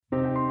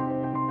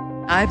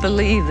I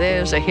believe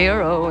there's a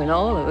hero in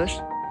all of us.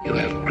 You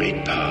have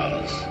great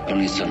powers,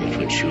 only some of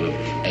which you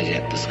have as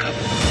yet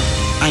discovered.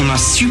 I'm a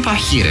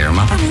superhero,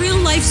 Mama. A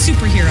real-life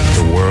superhero.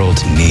 The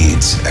world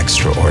needs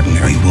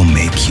extraordinary. We will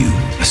make you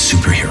a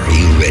superhero. Are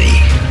you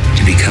ready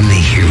to become a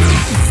hero?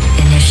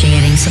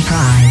 Initiating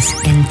surprise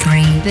in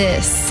 3.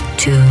 This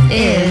 2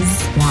 is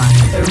 1.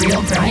 The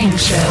Real Brian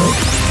Show.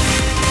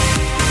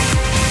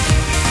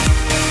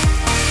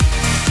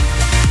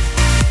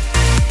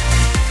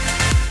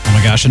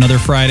 Oh my gosh, another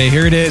Friday.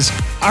 Here it is.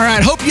 All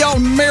right, hope y'all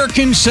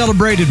Americans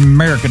celebrated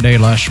America Day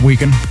last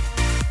weekend.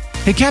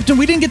 Hey, Captain,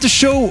 we didn't get to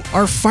show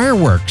our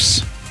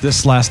fireworks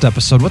this last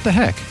episode. What the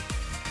heck?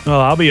 Well,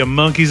 I'll be a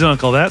monkey's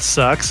uncle. That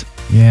sucks.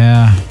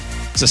 Yeah,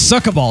 it's a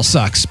suckaball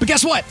sucks. But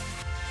guess what?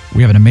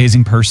 We have an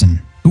amazing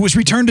person who has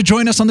returned to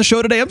join us on the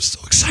show today. I'm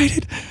so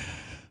excited.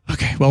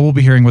 Okay, well, we'll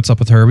be hearing what's up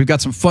with her. We've got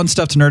some fun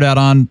stuff to nerd out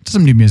on,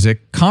 some new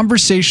music,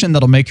 conversation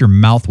that'll make your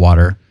mouth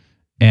water,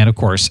 and of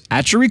course,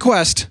 at your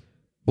request,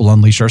 we'll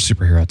unleash our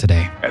superhero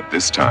today. At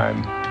this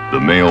time, the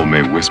male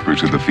may whisper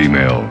to the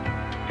female,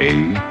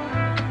 A,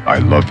 I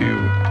love you.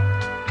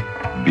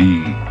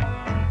 B,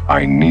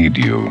 I need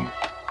you.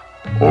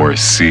 Or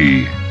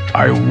C,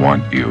 I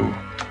want you.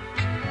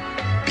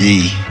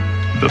 B.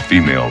 The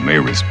female may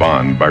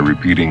respond by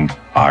repeating,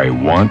 I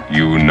want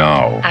you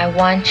now. I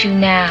want you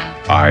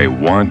now. I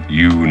want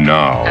you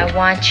now. I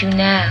want you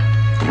now.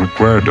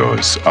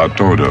 Recuerdos a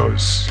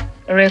todos.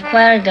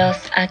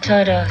 Recuerdos a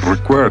todos.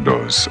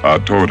 Recuerdos a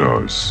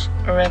todos.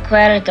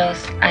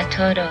 Recuerdos a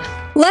todos.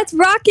 Let's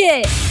rock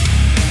it!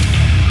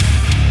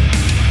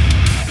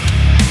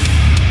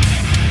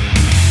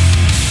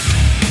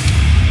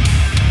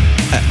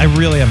 I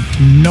really have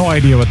no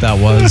idea what that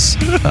was.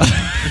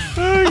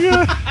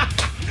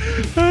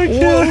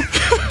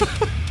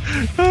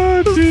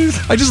 Oh,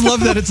 jeez. I just love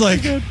that it's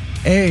like,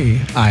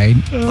 A, I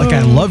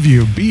love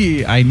you.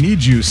 B, I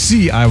need you.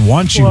 C, I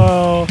want you.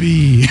 Wow.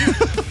 B.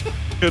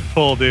 Good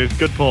pull, dude.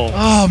 Good pull.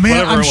 Oh, man,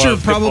 Whatever I'm it sure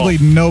was, probably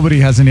nobody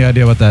has any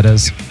idea what that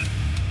is.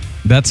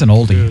 That's an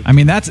oldie. Dude. I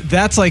mean,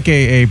 that's like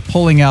a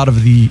pulling out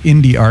of the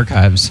indie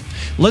archives.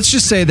 Let's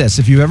just say this.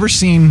 If you've ever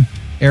seen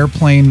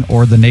Airplane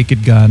or The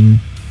Naked Gun,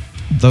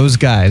 those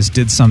guys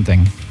did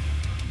something.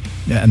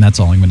 Yeah, and that's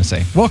all I'm going to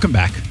say. Welcome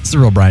back. It's The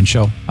Real Brian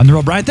Show. I'm The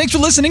Real Brian. Thanks for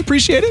listening.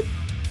 Appreciate it.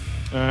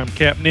 I'm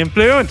Captain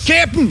Influence.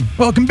 Captain,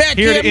 welcome back.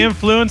 Here Captain. to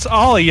influence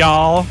all of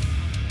y'all.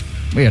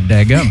 We had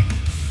daggum.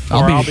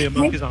 I'll be a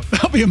monkey's uncle.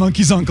 I'll be a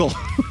monkey's uncle.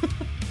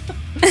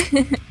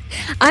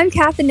 I'm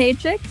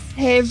Caffeinatrix.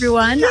 Hey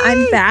everyone, Yay.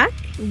 I'm back.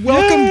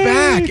 Welcome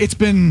back. It's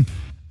been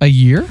a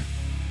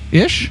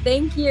year-ish.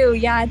 Thank you.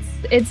 Yeah,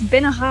 it's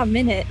been a hot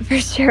minute for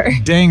sure.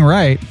 Dang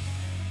right.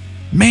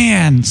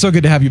 Man, so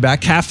good to have you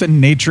back.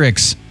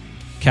 Caffeinatrix.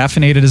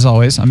 Caffeinated as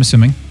always, I'm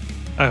assuming.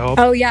 I hope.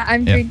 Oh yeah,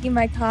 I'm drinking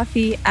my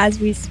coffee as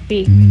we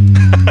speak.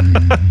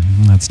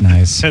 That's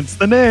nice. Hence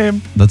the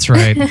name. That's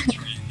right.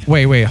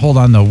 Wait, hold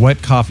on though.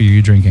 What coffee are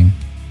you drinking?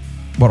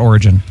 What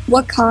origin?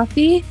 What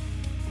coffee?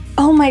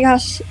 Oh my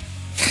gosh.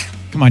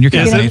 Come on, you're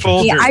Is it Caffeinatrix.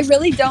 Folgers? Yeah, I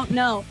really don't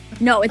know.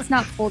 No, it's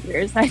not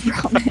Folgers, I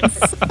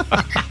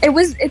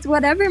promise. It's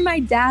whatever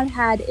my dad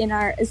had in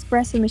our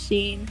espresso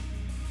machine.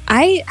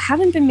 I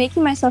haven't been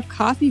making myself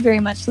coffee very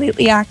much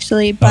lately,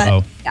 actually, but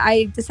Uh-oh.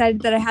 I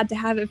decided that I had to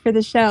have it for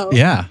the show.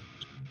 Yeah.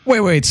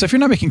 Wait. So if you're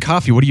not making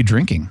coffee, what are you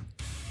drinking?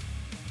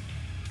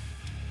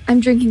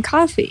 I'm drinking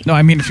coffee. No,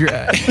 I mean if you're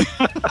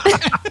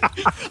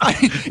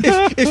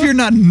if you're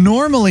not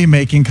normally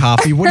making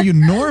coffee, what do you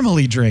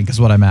normally drink? Is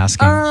what I'm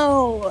asking.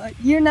 Oh,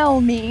 you know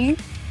me.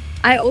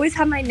 I always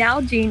have my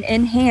Nalgene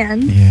in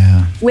hand.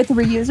 Yeah. With a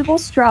reusable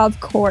straw, of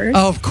course.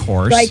 Of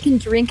course. So I can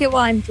drink it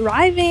while I'm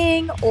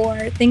driving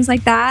or things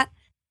like that.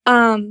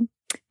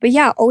 But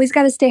yeah, always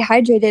got to stay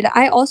hydrated.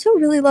 I also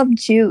really love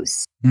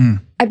juice.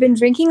 I've been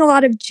drinking a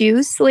lot of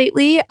juice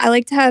lately. I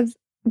like to have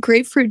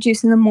grapefruit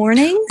juice in the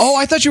morning. Oh,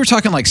 I thought you were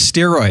talking like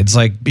steroids,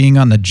 like being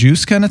on the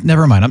juice kind of.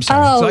 Never mind. I'm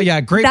sorry. Oh, so yeah,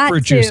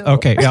 grapefruit that juice. too.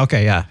 Okay.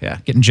 Yeah.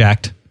 Getting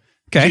jacked.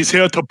 Okay. He's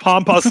here to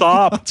pump us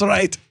up. That's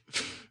right.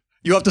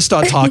 You have to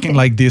start talking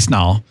like this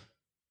now.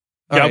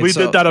 All Yeah, right, we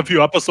so did that a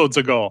few episodes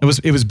ago.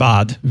 It was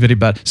bad, very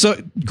bad. So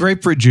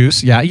grapefruit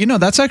juice, yeah,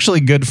 that's actually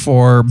good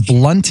for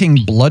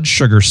blunting blood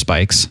sugar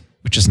spikes,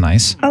 which is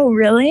nice. Oh,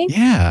 really?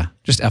 Yeah,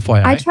 just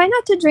FYI. I try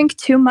not to drink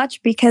too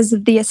much because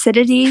of the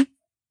acidity.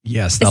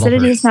 Yes, that'll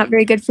Acidity hurt. is not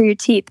very good for your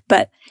teeth,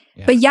 but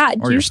yeah,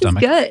 or your juice is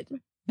stomach. good.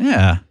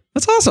 Yeah,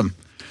 that's awesome.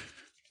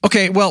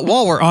 Okay, well,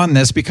 while we're on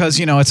this, because,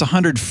 it's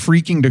 100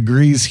 freaking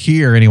degrees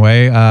here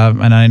anyway,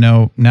 and I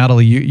know,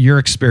 Natalie, you're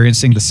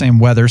experiencing the same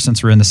weather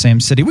since we're in the same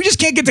city. We just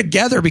can't get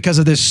together because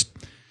of this.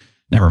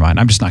 Never mind.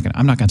 I'm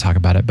not gonna talk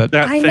about it. But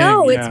I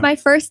know it's my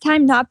first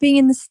time not being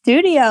in the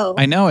studio.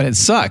 I know, and it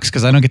sucks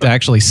because I don't get to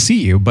actually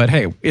see you. But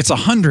hey, it's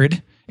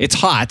 100. It's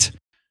hot.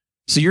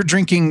 So you're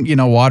drinking,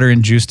 water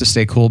and juice to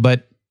stay cool.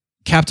 But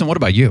Captain, what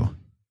about you?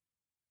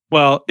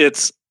 Well,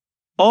 it's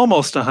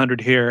almost 100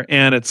 here,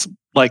 and it's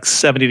like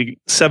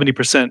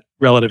 70%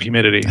 relative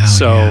humidity. Oh,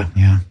 so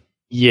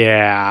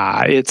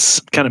yeah, it's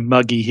kind of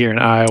muggy here in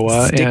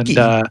Iowa. Sticky.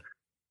 And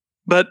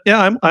but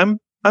yeah, I'm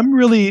I'm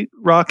really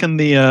rocking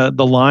the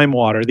lime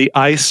water, the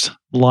iced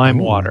lime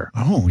water.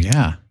 Oh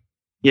yeah.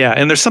 Yeah,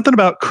 and there's something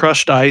about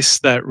crushed ice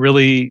that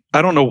really,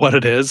 I don't know what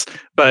it is,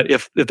 but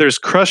if there's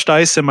crushed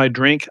ice in my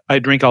drink, I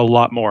drink a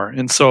lot more.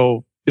 And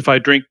so if I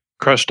drink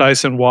crushed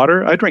ice and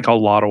water, I drink a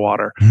lot of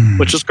water,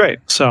 which is great.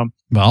 So,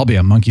 well, I'll be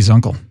a monkey's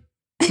uncle.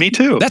 Me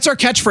too. That's our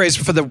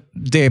catchphrase for the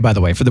day, by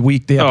the way, for the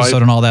week, the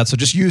episode, and all that. So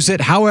just use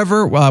it.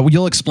 However,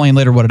 you'll explain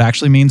later what it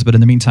actually means, but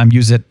in the meantime,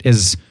 use it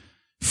as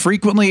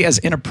frequently, as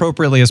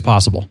inappropriately as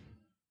possible.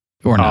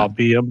 Or not. I'll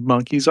be a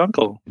monkey's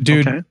uncle.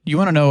 Dude, okay. You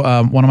want to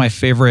know one of my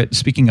favorite,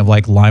 speaking of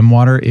like lime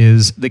water,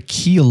 is the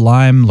Key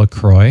Lime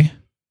LaCroix.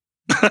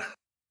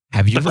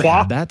 Have you ever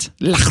had that?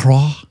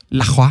 LaCroix.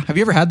 Have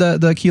you ever had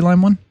the Key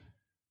Lime one?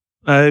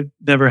 I've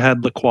never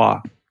had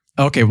LaCroix.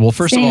 Okay, well,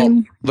 first of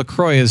all,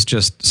 LaCroix is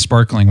just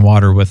sparkling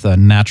water with a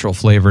natural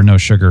flavor, no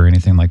sugar or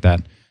anything like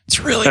that. It's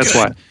really good.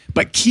 Why.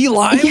 But key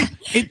lime,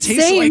 it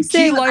tastes like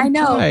key lime. I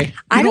know. Pie.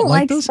 I don't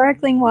like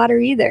sparkling water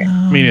either.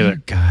 Me neither.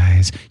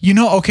 Guys,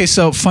 okay,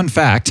 so fun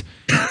fact,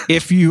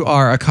 if you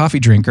are a coffee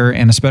drinker,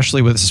 and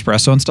especially with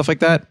espresso and stuff like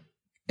that,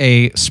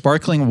 a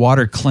sparkling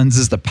water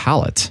cleanses the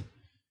palate,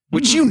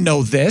 which you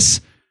know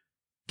this.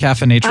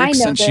 Caffeinatrix,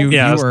 since you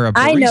are a barista.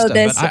 I know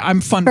this. But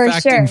I'm fun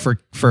facting for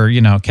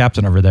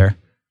Captain over there.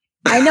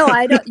 I know.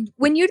 I don't.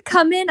 When you'd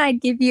come in,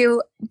 I'd give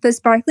you the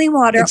sparkling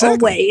water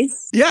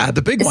always. Yeah,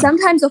 the big one.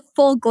 Sometimes a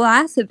full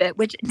glass of it,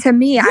 which to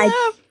me,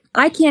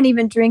 I can't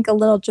even drink a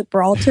little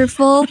Gibraltar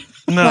full.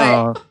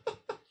 No,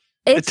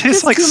 it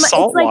tastes like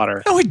salt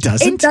water. No, it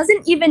doesn't. It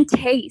doesn't even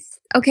taste.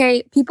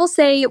 Okay, people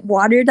say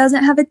water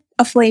doesn't have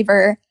a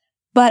flavor,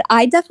 but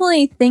I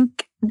definitely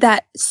think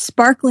that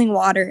sparkling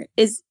water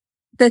is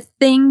the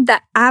thing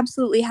that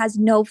absolutely has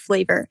no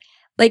flavor.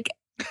 Like,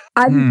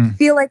 I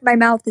feel like my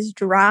mouth is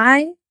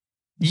dry.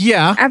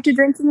 Yeah. After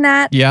drinking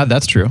that. Yeah,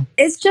 that's true.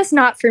 It's just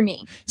not for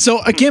me.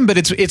 So again, but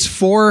it's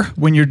for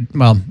when you're,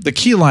 the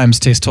key limes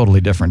taste totally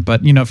different.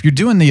 But, if you're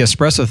doing the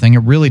espresso thing, it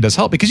really does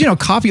help because,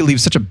 coffee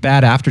leaves such a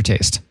bad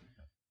aftertaste.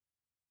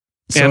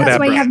 So that's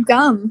why you have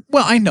gum.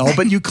 Well, I know,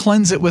 but you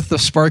cleanse it with the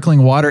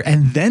sparkling water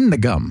and then the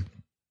gum.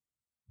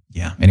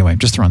 Yeah. Anyway,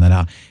 just throwing that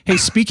out. Hey,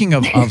 speaking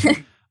of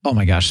oh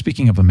my gosh,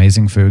 speaking of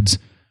amazing foods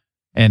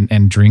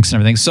and drinks and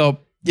everything. So,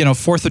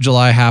 4th of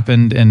July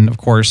happened and of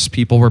course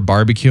people were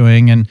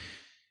barbecuing and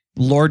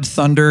Lord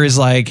Thunder is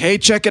like, hey,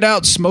 check it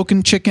out,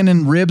 smoking chicken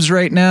and ribs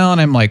right now. And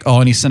I'm like, oh,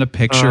 and he sent a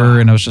picture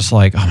and I was just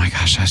like, oh my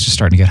gosh, I was just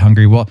starting to get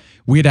hungry. Well,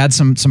 we had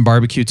some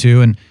barbecue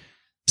too. And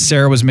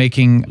Sarah was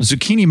making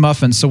zucchini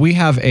muffins. So we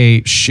have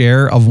a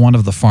share of one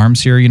of the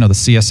farms here, the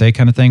CSA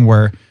kind of thing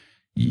where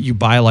you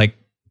buy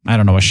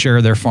a share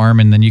of their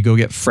farm and then you go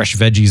get fresh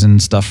veggies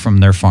and stuff from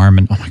their farm.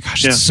 And oh my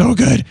gosh, it's so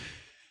good.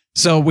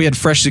 So we had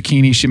fresh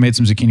zucchini. She made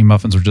some zucchini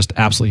muffins, were just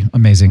absolutely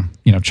amazing,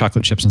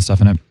 chocolate chips and stuff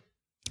in it.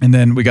 And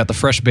then we got the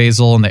fresh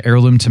basil and the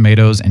heirloom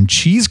tomatoes and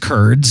cheese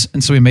curds.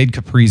 And so we made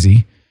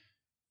caprese.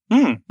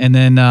 And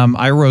then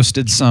I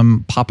roasted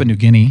some Papua New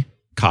Guinea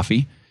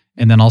coffee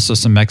and then also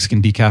some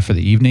Mexican decaf for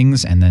the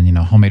evenings. And then,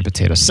 homemade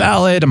potato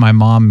salad. And my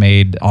mom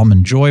made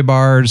almond joy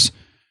bars.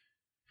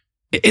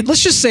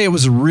 Let's just say it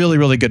was a really,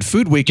 really good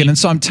food weekend. And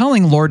so I'm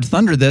telling Lord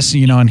Thunder this,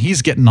 and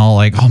he's getting all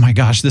like, oh my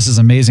gosh, this is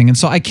amazing. And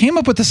so I came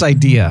up with this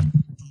idea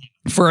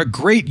for a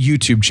great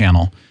YouTube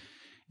channel.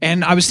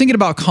 And I was thinking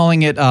about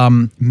calling it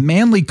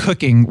Manly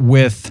Cooking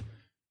with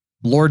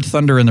Lord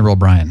Thunder and the Real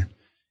Brian.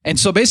 And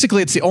so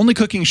basically it's the only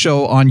cooking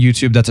show on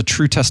YouTube that's a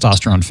true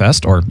testosterone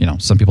fest, or,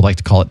 some people like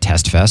to call it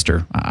Test Fest,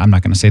 or I'm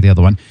not going to say the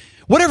other one.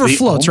 Whatever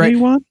floats, right?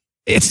 One?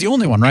 It's the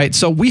only one, right?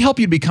 So we help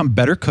you become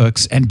better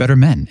cooks and better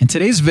men. In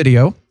today's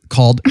video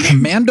called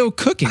Commando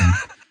Cooking,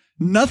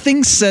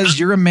 nothing says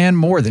you're a man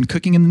more than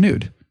cooking in the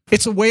nude.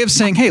 It's a way of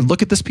saying, hey,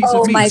 look at this piece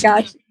of meat. Oh my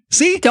gosh.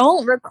 See?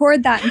 Don't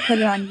record that and put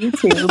it on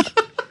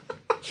YouTube.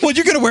 Well,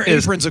 you're going to wear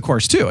aprons, of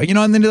course, too.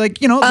 And then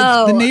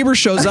the neighbor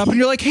shows up and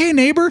you're like, hey,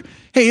 neighbor,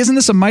 hey, isn't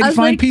this a mighty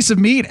fine piece of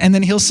meat? And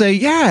then he'll say,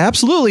 yeah,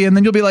 absolutely. And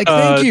then you'll be like,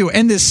 thank you.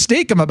 And this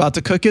steak I'm about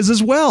to cook is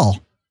as well.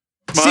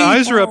 My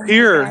eyes are up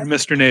here,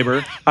 Mr.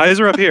 Neighbor.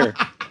 Eyes are up here.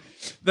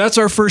 That's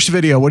our first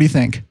video. What do you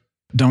think?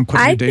 Don't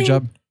quit your day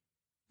job?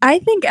 I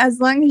think as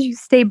long as you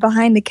stay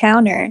behind the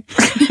counter,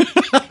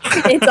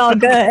 it's all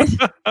good.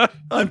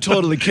 I'm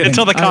totally kidding.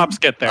 Until the cops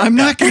get there. I'm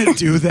not going to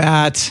do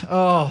that.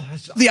 Oh,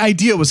 the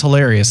idea was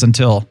hilarious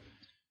until,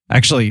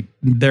 actually,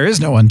 there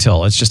is no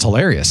until. It's just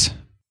hilarious.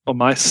 Well,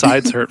 my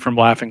sides hurt from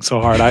laughing so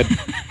hard.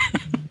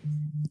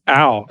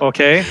 Ow.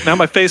 Okay. Now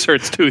my face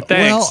hurts too.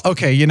 Thanks. Well,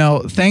 okay.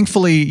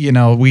 Thankfully,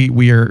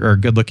 we are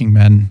good-looking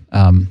men.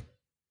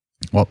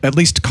 Well, at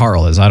least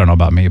Carl is. I don't know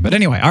about me, but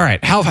anyway. All right.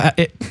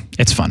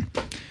 It's fun.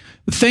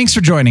 Thanks for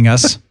joining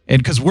us,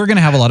 and because we're going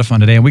to have a lot of fun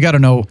today, and we got to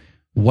know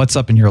what's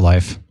up in your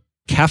life.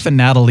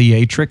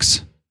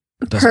 Caffeinatrix.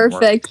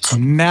 Perfect.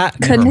 Couldn't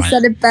have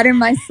said it better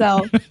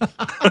myself.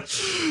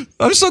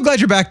 I'm so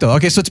glad you're back, though.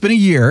 Okay, so it's been a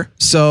year.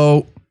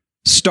 So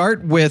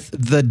start with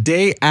the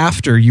day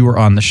after you were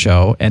on the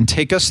show and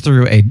take us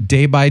through a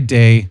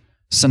day-by-day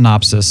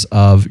synopsis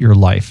of your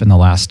life in the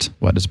last,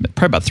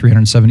 probably about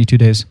 372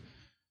 days.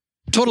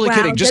 Totally Wow,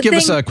 kidding. Just good give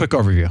us thing- a quick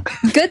overview.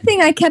 Good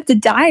thing I kept a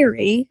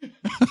diary.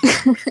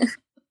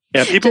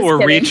 Yeah, people Just were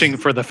kidding. reaching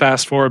for the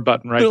fast forward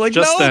button right They're like,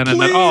 just "No, then,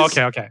 and then oh, please."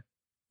 okay.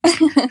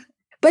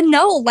 But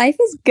no, life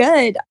is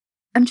good.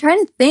 I'm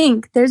trying to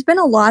think. There's been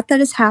a lot that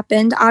has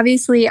happened.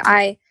 Obviously,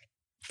 I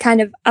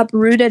kind of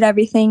uprooted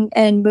everything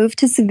and moved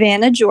to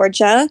Savannah,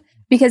 Georgia,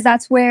 because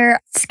that's where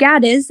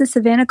SCAD is, the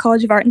Savannah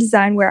College of Art and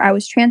Design, where I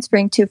was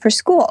transferring to for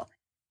school.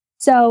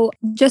 So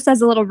just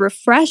as a little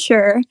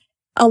refresher,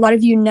 a lot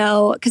of you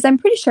know, because I'm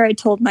pretty sure I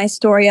told my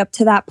story up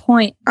to that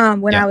point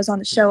when I was on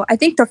the show. I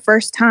think the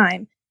first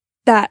time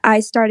that I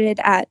started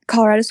at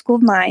Colorado School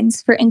of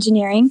Mines for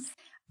engineering.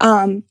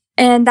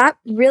 And that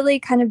really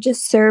kind of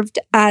just served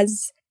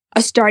as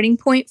a starting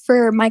point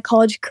for my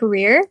college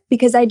career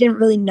because I didn't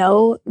really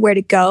know where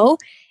to go.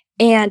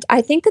 And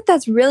I think that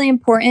that's really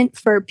important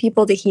for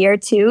people to hear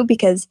too,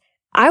 because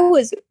I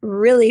was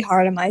really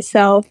hard on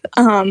myself,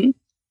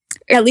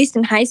 at least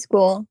in high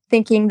school,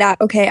 thinking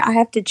that, okay, I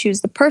have to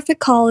choose the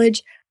perfect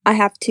college. I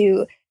have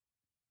to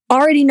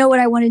already know what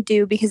I want to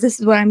do because this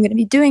is what I'm going to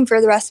be doing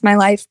for the rest of my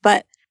life.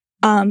 But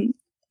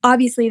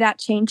obviously that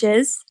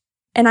changes.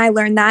 And I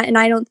learned that. And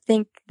I don't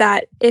think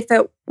that if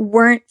it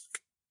weren't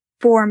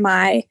for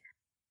my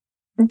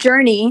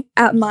journey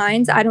at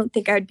Mines, I don't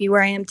think I'd be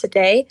where I am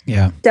today.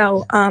 Yeah.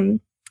 So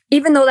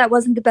even though that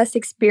wasn't the best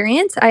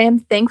experience, I am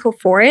thankful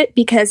for it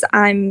because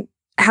I'm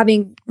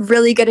having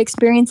really good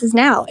experiences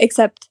now,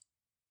 except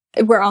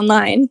we're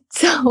online.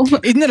 So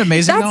Isn't it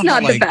amazing? that's though,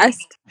 not how, the like,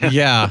 best.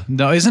 Yeah.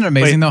 No, isn't it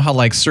amazing though how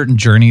like certain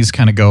journeys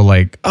kind of go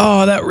like,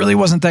 oh, that really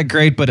wasn't that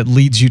great, but it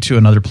leads you to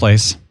another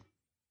place.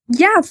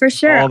 Yeah, for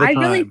sure. All the I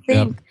really time.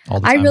 think All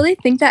the I time. really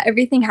think that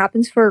everything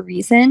happens for a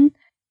reason.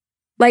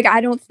 Like,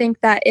 I don't think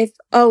that if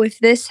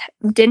this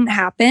didn't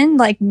happen,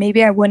 like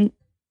maybe I wouldn't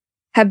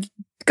have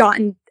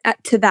gotten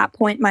to that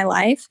point in my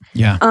life.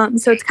 Yeah.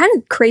 So it's kind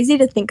of crazy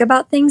to think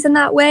about things in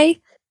that way.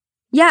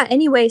 Yeah.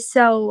 Anyway,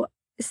 so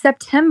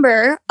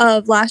September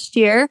of last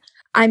year,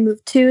 I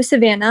moved to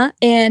Savannah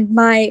and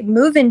my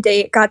move-in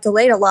date got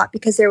delayed a lot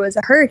because there was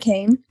a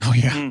hurricane, Oh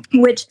yeah.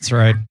 which That's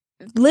right.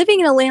 living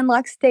in a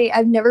landlocked state,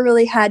 I've never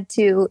really had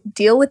to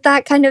deal with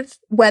that kind of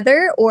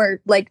weather or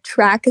like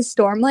track a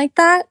storm like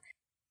that.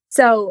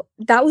 So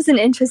that was an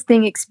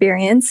interesting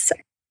experience.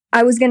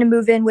 I was going to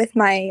move in with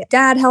my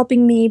dad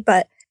helping me,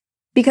 but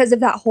because of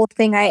that whole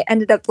thing, I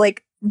ended up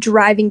like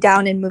driving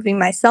down and moving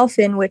myself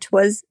in, which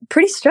was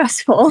pretty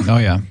stressful. Oh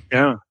yeah.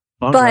 Yeah.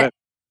 Long But drive.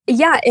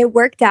 yeah, it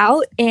worked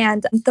out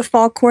and the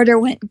fall quarter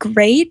went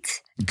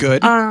great.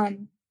 Good.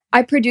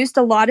 I produced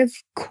a lot of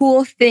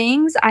cool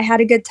things. I had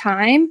a good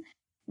time.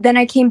 Then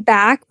I came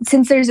back.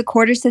 Since there's a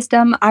quarter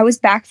system, I was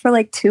back for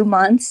like 2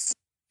 months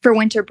for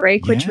winter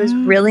break, which was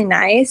Yeah. really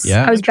nice.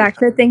 Yeah. I was back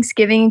for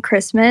Thanksgiving and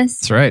Christmas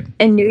That's right.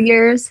 and New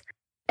Year's.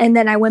 And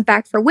then I went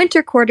back for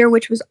winter quarter,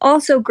 which was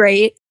also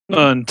great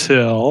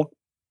Until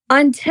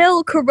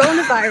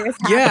coronavirus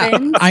Yeah.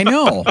 happened. I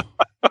know.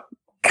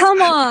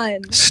 Come on.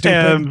 Stupid.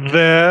 and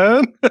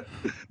then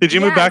did you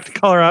move back to Yes.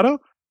 Colorado?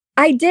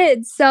 I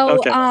did. So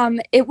Okay.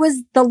 it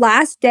was the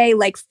last day,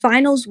 like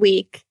finals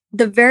week,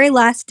 the very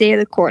last day of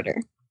the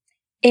quarter.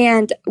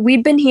 And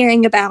we'd been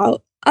hearing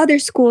about other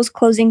schools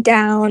closing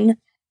down,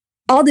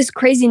 all this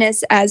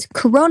craziness as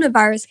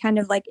coronavirus kind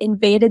of like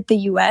invaded the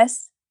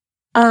US.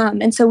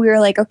 And so we were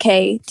like,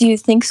 okay, do you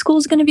think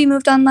school's going to be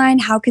moved online?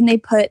 How can they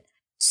put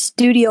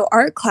studio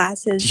art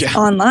classes Yeah.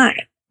 online?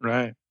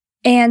 Right.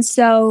 And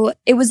so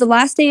it was the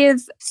last day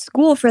of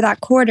school for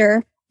that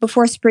quarter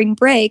before spring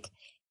break.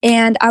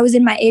 And I was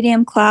in my 8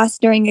 a.m. class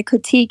during a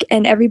critique,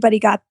 and everybody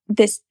got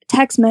this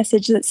text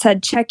message that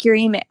said, check your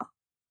email.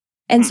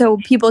 And so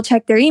people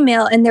checked their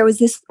email, and there was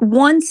this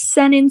one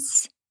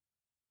sentence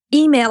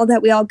email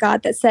that we all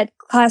got that said,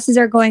 classes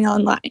are going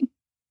online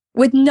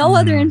with no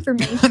other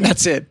information.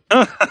 That's it.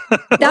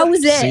 That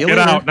was See you it. Get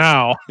later. out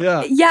now.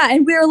 Yeah. Yeah,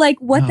 and we were like,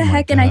 what Oh the my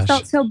heck? And I gosh.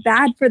 felt so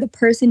bad for the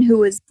person who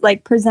was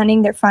like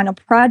presenting their final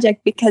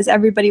project because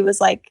everybody was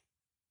like,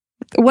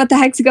 what the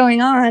heck's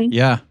going on?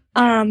 Yeah.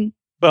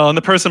 Well, and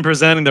the person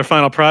presenting their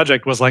final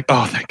project was like,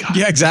 "Oh, thank God."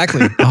 Yeah,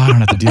 exactly. Oh, I don't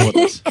have to deal with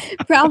this.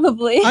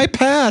 Probably. I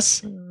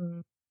pass.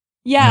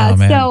 Yeah. Oh,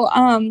 man.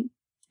 So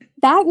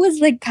that was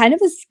like kind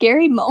of a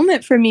scary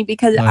moment for me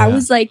because Oh, I yeah.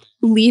 was like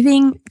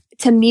leaving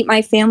to meet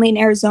my family in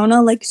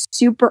Arizona like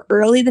super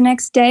early the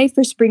next day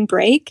for spring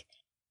break.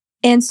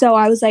 And so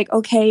I was like,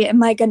 okay,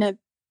 am I going to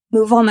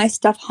move all my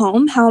stuff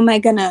home? How am I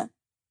going to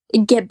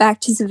get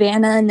back to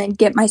Savannah and then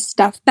get my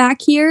stuff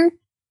back here?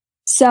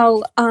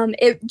 So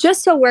it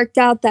just so worked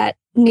out that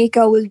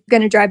Nico was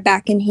going to drive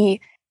back, and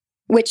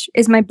which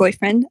is my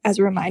boyfriend as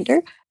a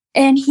reminder,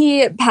 and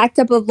he packed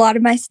up a lot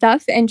of my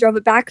stuff and drove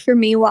it back for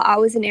me while I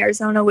was in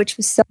Arizona, which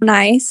was so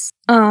nice.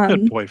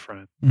 Good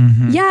boyfriend.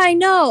 Mhm. Yeah, I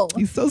know.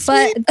 He's so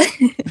But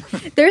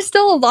sweet. there's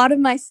still a lot of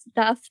my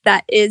stuff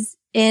that is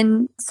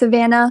in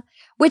Savannah,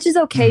 which is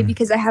okay Mhm.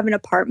 because I have an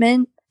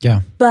apartment.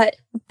 Yeah. But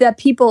the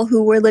people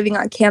who were living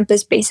on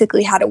campus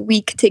basically had a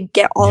week to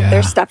get all of Yeah.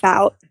 their stuff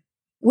out,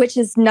 which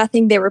is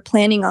nothing they were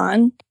planning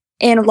on.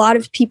 And a lot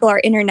of people are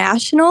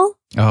international.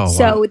 Oh,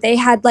 So they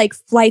had like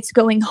flights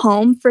going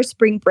home for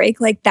spring break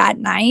like that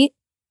night.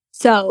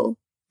 So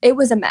it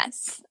was a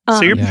mess.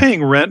 So you're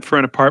paying rent for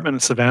an apartment in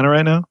Savannah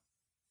right now?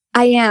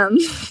 I am.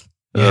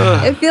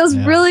 Yeah. It feels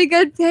really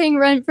good paying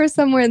rent for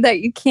somewhere that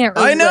you can't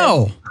really I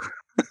know.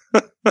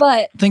 live.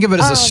 But Think of it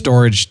as a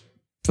storage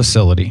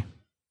facility.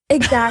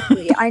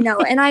 exactly. I know.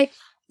 And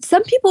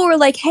some people were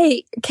like,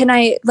 hey, can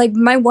I, like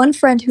my one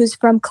friend who's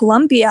from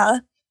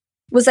Colombia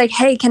was like,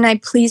 hey, can I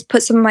please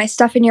put some of my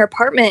stuff in your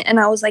apartment? And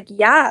I was like,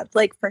 yeah,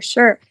 like for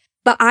sure.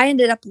 But I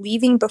ended up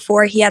leaving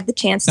before he had the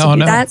chance to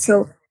do that.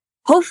 So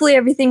hopefully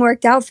everything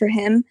worked out for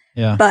him.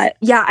 Yeah. But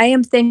yeah, I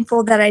am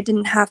thankful that I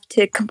didn't have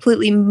to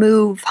completely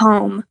move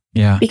home.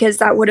 Yeah. Because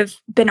that would have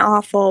been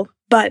awful.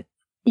 But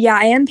yeah,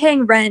 I am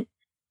paying rent.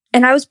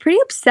 And I was pretty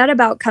upset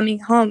about coming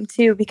home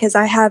too, because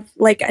I have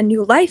like a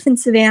new life in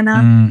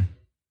Savannah.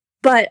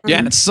 But yeah,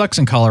 and it sucks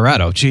in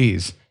Colorado.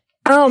 Jeez.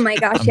 Oh my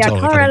gosh. Yeah.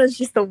 totally Colorado's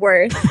just the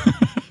worst.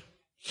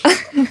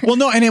 Well,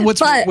 no, and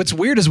what's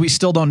weird is we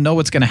still don't know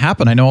what's going to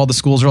happen. I know all the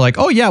schools are like,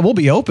 oh yeah, we'll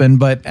be open.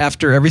 But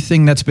after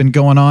everything that's been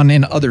going on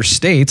in other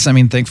states, I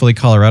mean, thankfully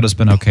Colorado's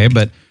been okay.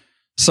 But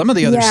some of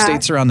the other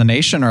states around the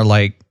nation are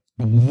like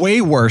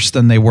way worse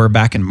than they were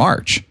back in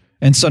March.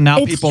 And so now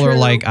people are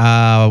like,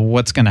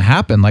 what's going to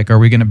happen? Like, are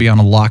we going to be on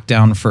a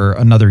lockdown for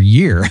another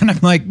year? And I'm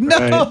like,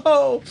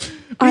 no,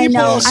 I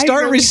know.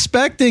 Start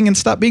respecting and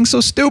stop being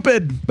so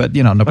stupid. But,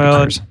 you know, nobody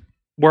cares.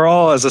 We're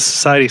all as a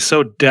society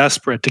so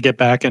desperate to get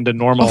back into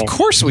normal. Of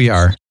course we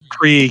are.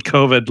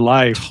 Pre-COVID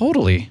life.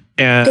 Totally.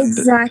 And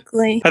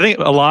exactly. I think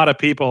a lot of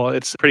people,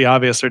 it's pretty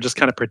obvious, they're just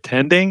kind of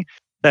pretending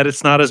that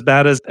it's not as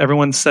bad as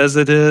everyone says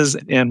it is.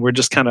 And we're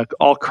just kind of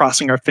all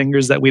crossing our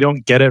fingers that we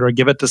don't get it or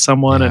give it to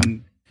someone. Yeah.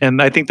 And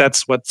I think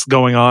that's what's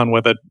going on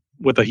with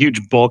a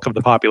huge bulk of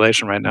the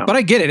population right now. But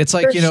I get it. It's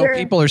like,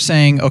 people are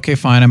saying, okay,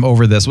 fine, I'm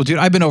over this. Well, dude,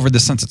 I've been over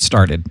this since it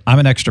started. I'm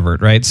an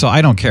extrovert, right? So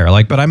I don't care.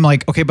 But I'm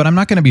like, okay, but I'm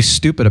not going to be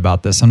stupid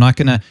about this. I'm not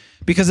going to,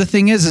 because the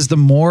thing is the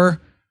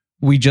more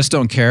we just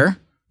don't care,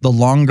 the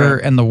longer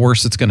and the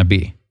worse it's going to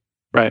be.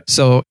 Right.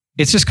 So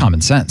it's just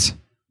common sense.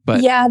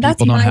 But yeah, that's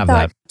people don't my have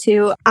thought that.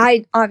 too.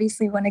 I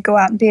obviously want to go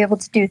out and be able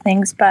to do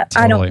things, but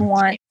I don't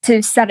want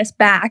to set us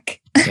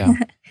back. Yeah,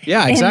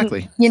 yeah,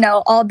 exactly. And,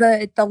 all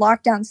the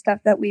lockdown stuff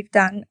that we've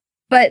done.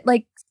 But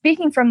like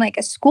speaking from like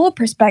a school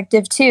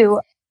perspective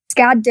too,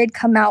 SCAD did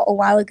come out a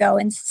while ago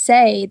and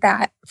say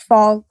that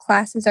fall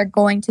classes are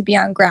going to be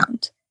on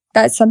ground.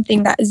 That's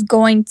something that is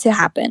going to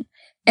happen.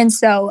 And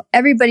so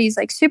everybody's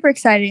like super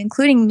excited,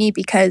 including me,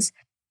 because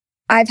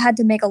I've had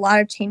to make a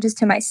lot of changes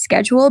to my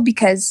schedule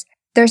because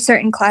there's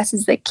certain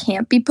classes that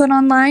can't be put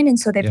online. And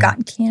so they've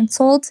gotten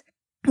canceled,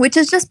 which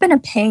has just been a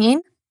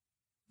pain.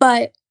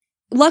 But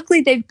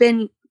luckily they've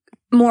been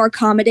more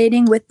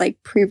accommodating with like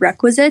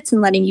prerequisites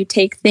and letting you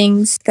take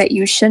things that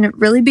you shouldn't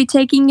really be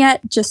taking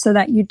yet, just so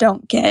that you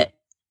don't get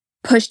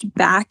pushed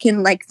back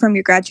in like from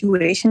your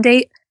graduation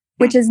date,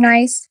 which is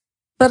nice.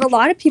 But a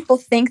lot of people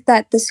think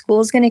that the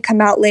school is going to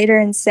come out later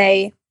and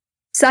say,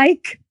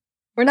 psych,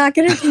 we're not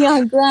going to be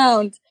on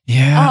ground.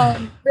 Yeah.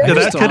 Really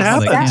that could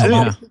happen too.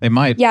 Yeah, they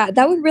might. Yeah,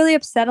 that would really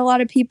upset a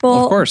lot of people.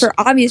 Of course. For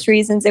obvious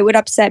reasons. It would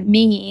upset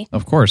me.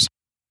 Of course.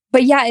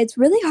 But yeah, it's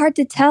really hard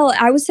to tell.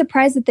 I was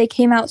surprised that they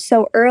came out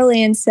so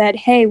early and said,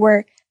 hey,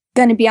 we're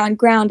going to be on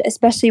ground,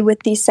 especially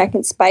with these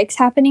second spikes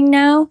happening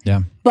now.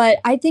 Yeah. But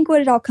I think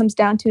what it all comes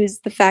down to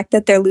is the fact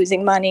that they're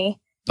losing money.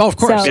 Oh, of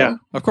course. So, yeah.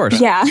 Of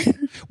course. Yeah.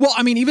 Well,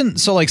 I mean, even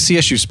so, like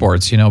CSU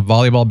sports,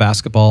 volleyball,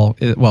 basketball,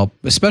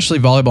 especially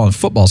volleyball and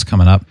football's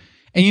coming up.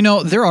 And,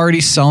 they're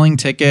already selling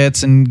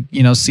tickets and,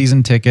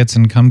 season tickets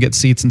and come get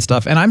seats and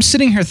stuff. And I'm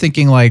sitting here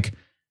thinking like,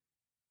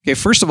 okay,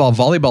 first of all,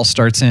 volleyball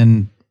starts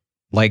in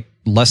like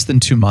less than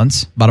 2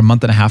 months, about a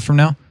month and a half from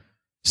now.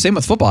 Same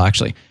with football,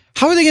 actually.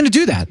 How are they going to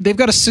do that? They've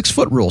got a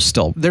 6-foot rule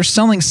still. They're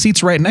selling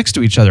seats right next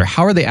to each other.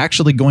 How are they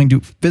actually going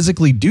to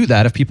physically do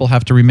that if people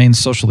have to remain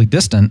physically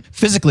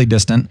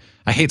distant?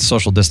 I hate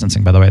social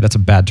distancing, by the way. That's a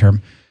bad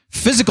term.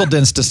 Physical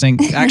distancing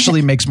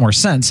actually makes more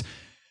sense.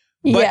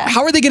 But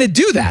how are they going to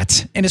do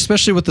that? And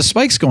especially with the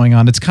spikes going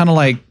on, it's kind of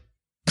like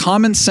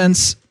common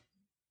sense,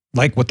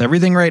 like with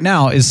everything right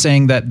now, is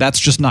saying that that's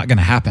just not going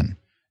to happen.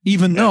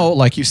 Even though,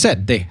 like you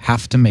said, they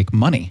have to make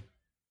money.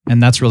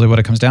 And that's really what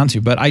it comes down to.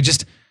 But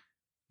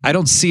I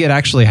don't see it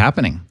actually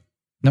happening,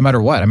 no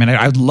matter what. I mean,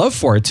 I'd love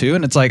for it to.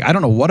 And it's like, I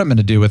don't know what I'm going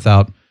to do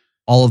without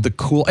all of the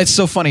cool. It's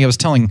so funny. I was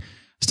telling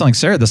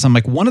Sarah this. I'm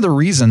like, one of the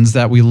reasons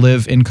that we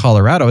live in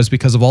Colorado is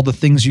because of all the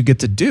things you get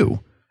to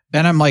do.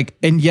 And I'm like,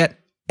 and yet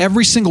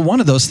every single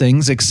one of those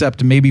things,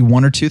 except maybe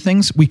 1 or 2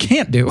 things, we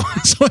can't do.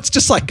 So it's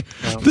just like,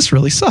 this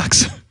really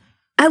sucks.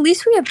 At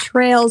least we have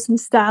trails and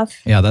stuff.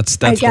 Yeah, that's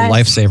the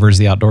lifesavers,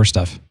 the outdoor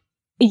stuff.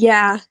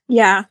 Yeah.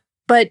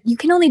 But you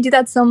can only do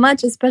that so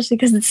much, especially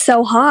because it's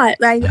so hot.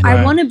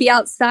 I want to be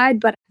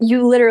outside, but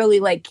you literally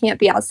can't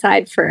be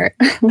outside for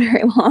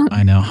very long.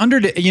 I know.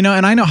 100,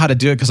 and I know how to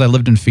do it because I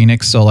lived in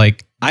Phoenix. So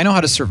I know how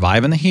to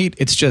survive in the heat.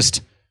 It's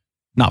just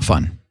not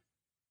fun.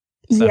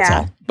 That's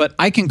all. But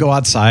I can go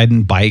outside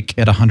and bike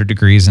at 100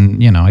 degrees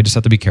and, I just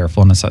have to be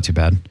careful and it's not too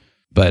bad.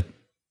 But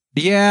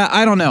Yeah,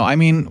 I don't know. I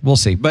mean, we'll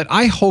see. But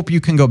I hope you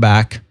can go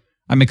back.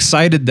 I'm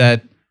excited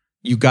that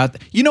you got...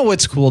 You know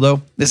what's cool,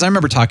 though? Is I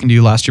remember talking to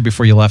you last year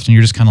before you left, and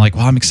you're just kind of like,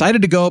 well, I'm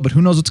excited to go, but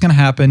who knows what's going to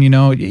happen? You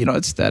know,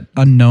 it's that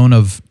unknown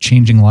of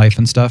changing life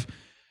and stuff.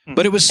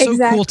 But it was so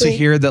cool to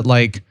hear that,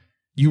 like,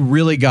 you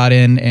really got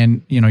in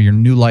and, you know, your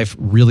new life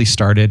really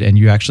started and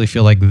you actually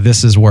feel like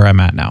this is where I'm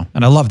at now.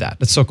 And I love that.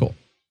 That's so cool.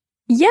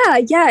 Yeah,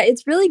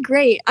 it's really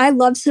great. I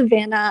love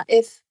Savannah.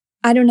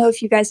 I don't know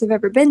if you guys have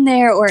ever been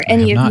there or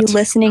any of you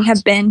listening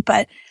have been,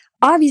 but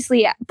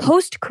obviously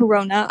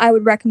post-corona, I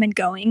would recommend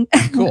going.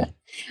 Cool.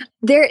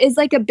 There is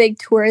like a big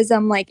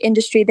tourism like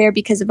industry there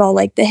because of all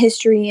like the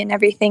history and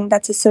everything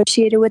that's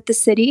associated with the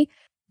city.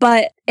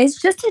 But it's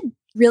just a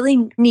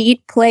really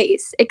neat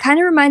place. It kind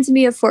of reminds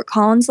me of Fort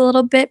Collins a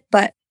little bit,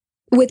 but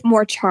with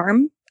more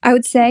charm, I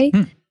would say,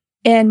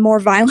 and more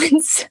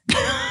violence.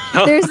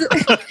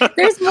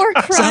 There's more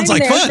crime Sounds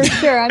like there fun. for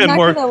sure. I'm not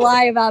going to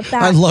lie about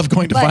that. I love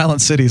going to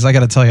violent cities. I got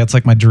to tell you, it's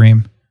like my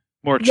dream.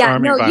 More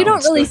charming violence. You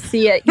don't really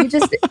see it.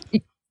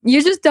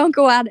 You just don't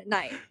go out at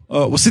night.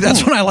 Oh, well, see,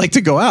 that's when I like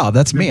to go out.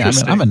 That's me.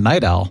 I'm a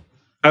night owl.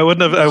 I would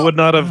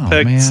not have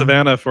picked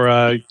Savannah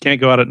for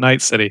can't go out at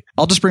night city.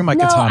 I'll just bring my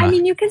katana. I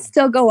mean, you can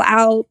still go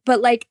out,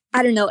 but like,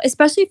 I don't know,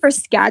 especially for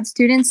SCAD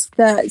students,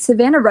 the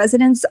Savannah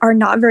residents are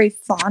not very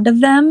fond of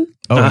them.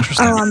 Oh,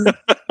 interesting.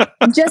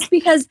 Just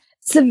because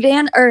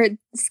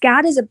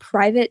SCAD is a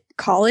private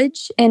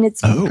college and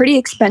it's pretty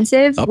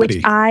expensive, which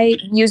I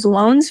use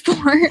loans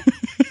for,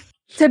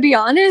 to be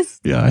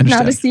honest. Yeah, I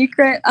understand. Not a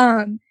secret.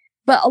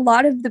 But a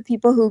lot of the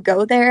people who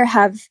go there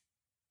have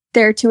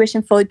their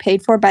tuition fully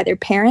paid for by their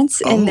parents,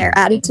 and their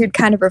attitude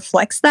kind of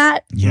reflects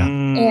that. Yeah.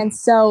 And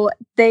so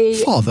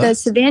the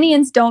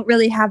Savannians don't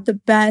really have the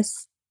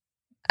best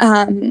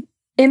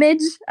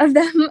image of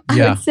them,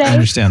 I would say. I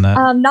understand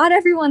that. Not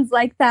everyone's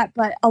like that,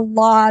 but a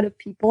lot of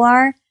people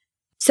are.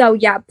 So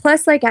yeah,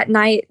 plus like at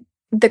night,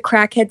 the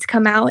crackheads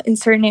come out in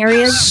certain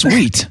areas.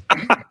 Sweet.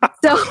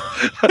 So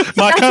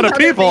my kind of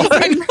people.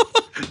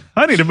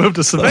 I need to move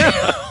to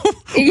Savannah.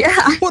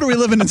 Yeah. What are we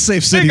living in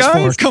safe cities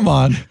for? Come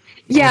on.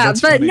 Yeah, but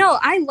funny. No,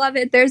 I love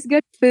it. There's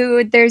good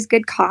food. There's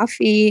good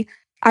coffee.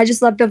 I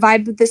just love the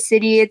vibe of the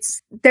city.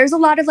 There's a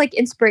lot of like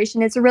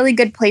inspiration. It's a really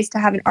good place to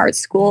have an art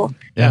school.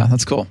 Yeah,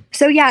 that's cool.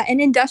 So yeah,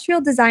 and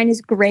industrial design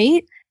is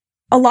great.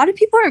 A lot of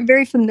people aren't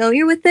very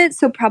familiar with it.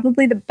 So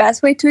probably the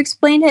best way to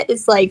explain it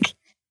is like,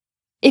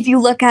 if you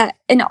look at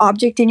an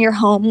object in your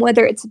home,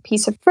 whether it's a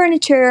piece of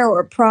furniture or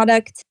a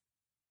product,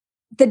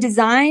 the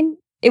design,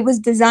 it was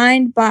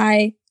designed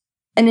by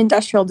an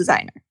industrial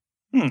designer.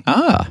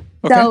 Okay.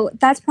 So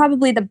that's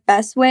probably the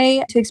best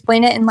way to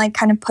explain it and like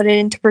kind of put it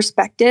into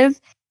perspective,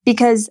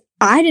 because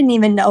I didn't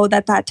even know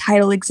that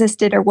title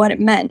existed or what it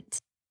meant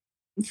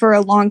for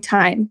a long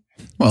time.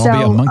 Well, I'll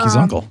be a monkey's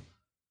uncle.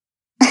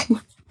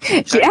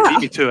 Yeah.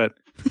 Beat me to it.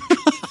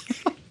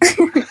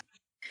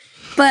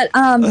 But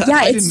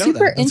it's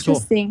super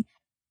interesting. Cool.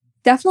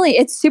 Definitely,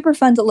 it's super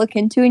fun to look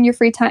into in your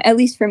free time, at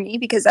least for me,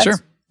 because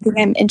that's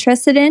something I'm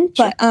interested in.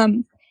 Sure. But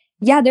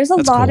there's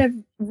a lot of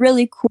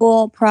really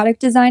cool product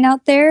design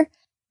out there.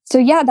 So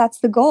yeah, that's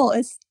the goal,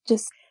 is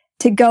just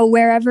to go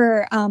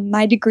wherever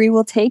my degree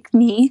will take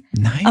me.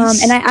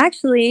 Nice. And I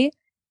actually,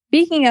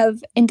 speaking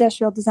of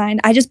industrial design,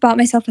 I just bought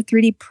myself a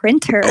 3D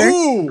printer.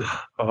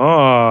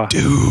 Oh,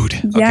 dude.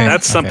 Yeah. Okay.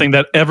 That's something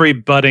that every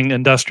budding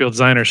industrial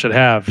designer should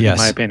have, in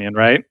my opinion,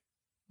 right?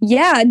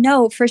 Yeah,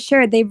 no, for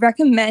sure. They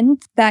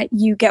recommend that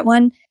you get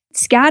one.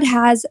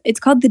 SCAD it's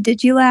called the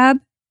DigiLab.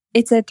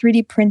 It's a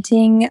 3D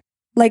printing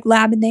like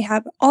lab, and they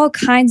have all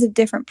kinds of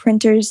different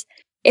printers.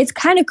 It's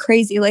kind of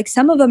crazy. Like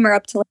some of them are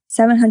up to like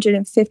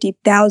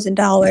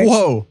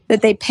 $750,000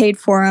 that they paid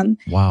for them.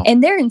 Wow.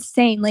 And they're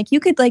insane. Like you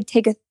could like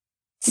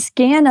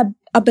scan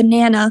a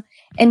banana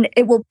and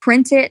it will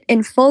print it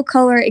in full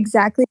color,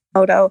 exactly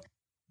photo. Wow.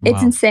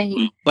 It's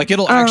insane. Like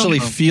it'll actually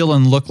feel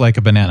and look like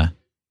a banana.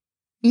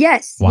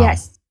 Yes. Wow.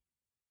 Yes.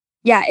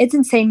 Yeah, it's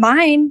insane.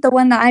 Mine, the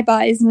one that I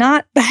bought, is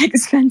not that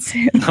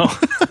expensive. No.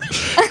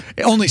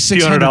 Only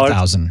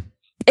 $600,000.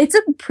 It's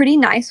a pretty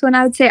nice one,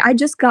 I would say. I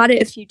just got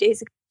it a few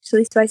days ago,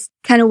 actually, so I'm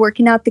kind of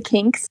working out the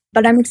kinks,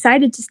 but I'm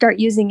excited to start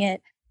using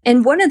it.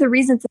 And one of the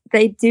reasons that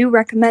they do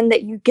recommend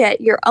that you get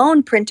your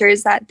own printer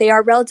is that they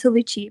are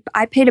relatively cheap.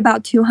 I paid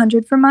about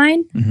 $200 for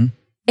mine,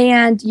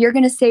 and you're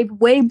going to save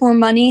way more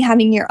money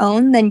having your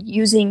own than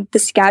using the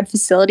SCAD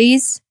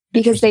facilities,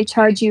 because they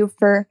charge you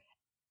for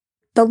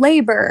the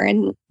labor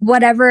and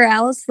whatever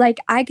else. Like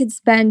I could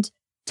spend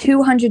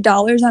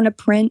 $200 on a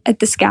print at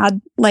the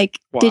SCAD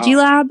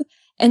DigiLab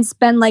and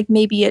spend like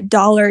maybe $1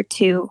 or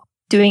 $2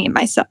 doing it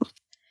myself.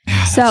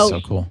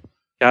 So cool.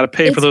 Got to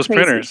pay for those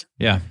printers.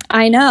 Yeah.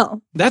 I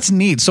know. That's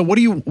neat. So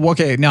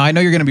now I know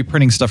you're going to be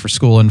printing stuff for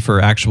school and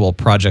for actual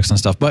projects and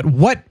stuff, but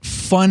what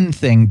fun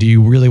thing do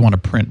you really want to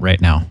print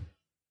right now?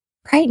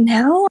 Right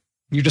now?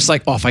 You're just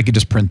like, if I could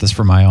just print this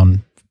for my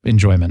own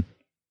enjoyment.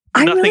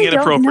 Nothing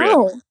inappropriate.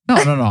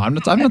 Don't know. No. I'm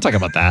not talking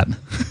about that.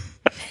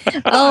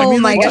 Oh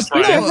my gosh.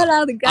 We should put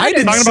out the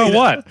guidance. Talking about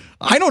what?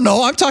 I don't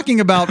know. I'm talking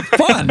about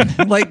fun.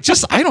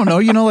 I don't know.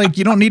 Like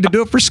you don't need to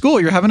do it for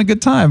school. You're having a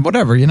good time.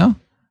 Whatever,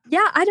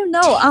 Yeah, I don't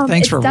know.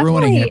 Thanks for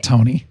ruining it,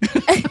 Tony.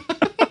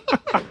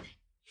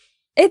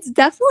 It's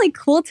definitely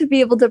cool to be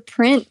able to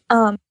print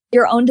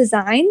your own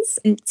designs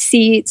and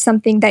see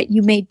something that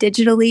you made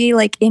digitally,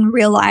 like in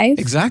real life.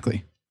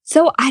 Exactly.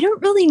 So I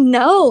don't really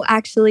know,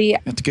 actually. You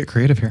have to get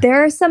creative here.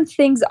 There are some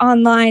things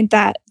online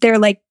that they're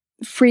like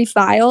free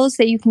files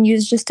that you can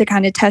use just to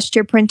kind of test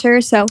your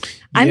printer. So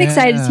I'm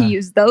excited to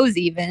use those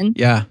even.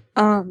 Yeah.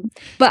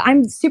 But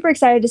I'm super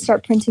excited to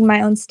start printing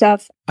my own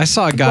stuff. I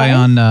saw a guy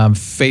on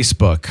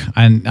Facebook,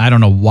 and I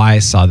don't know why I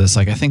saw this.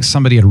 Like, I think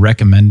somebody had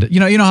recommended, you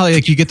know how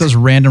like you get those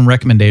random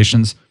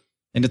recommendations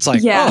and it's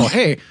like, oh,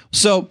 hey,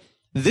 so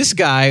this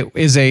guy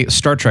is a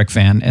Star Trek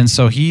fan. And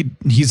so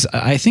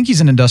I think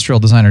he's an industrial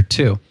designer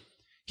too.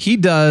 He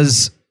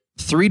does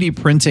 3D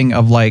printing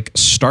of like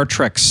Star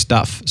Trek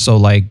stuff. So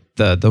like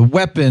the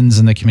weapons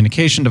and the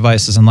communication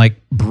devices and like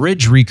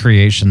bridge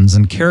recreations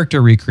and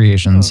character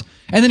recreations.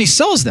 And then he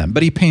sells them,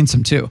 but he paints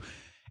them too.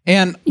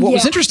 And what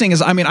was interesting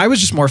is, I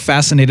was just more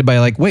fascinated by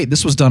like, wait,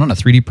 this was done on a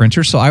 3D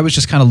printer. So I was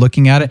just kind of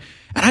looking at it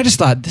and I just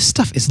thought this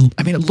stuff is,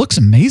 it looks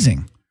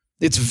amazing.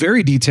 It's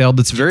very detailed.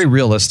 It's very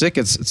realistic.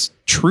 It's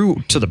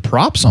true to the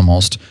props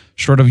almost,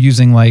 short of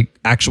using like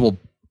actual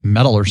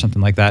metal or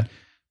something like that.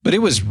 But it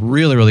was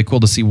really, really cool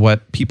to see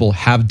what people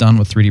have done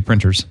with 3D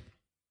printers.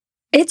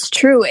 It's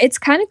true. It's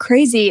kind of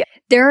crazy.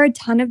 There are a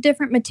ton of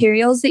different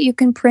materials that you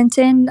can print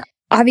in.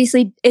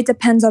 Obviously, it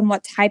depends on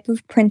what type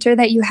of printer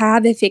that you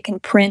have, if it can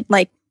print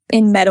like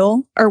in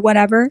metal or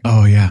whatever.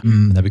 Oh, yeah.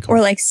 That'd be cool.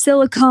 Or like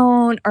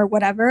silicone or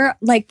whatever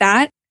like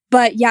that.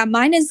 But yeah,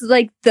 mine is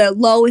like the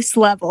lowest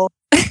level.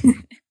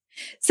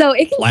 So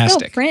it can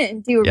still print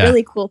and do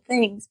really cool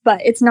things,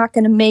 but it's not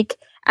going to make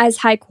as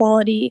high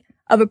quality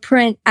of a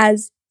print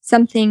as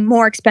something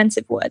more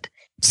expensive would.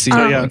 See,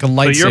 like a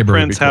lightsaber. So your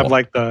prints would be cool. have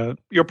like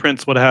your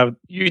prints would have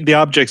the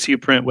objects you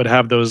print would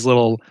have those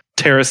little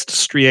terraced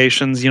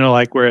striations,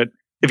 like where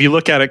if you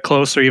look at it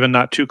close or even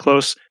not too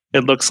close,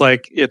 it looks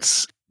like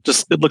it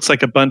looks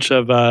like a bunch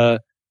of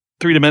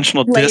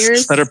 3-dimensional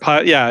discs that are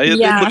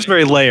it looks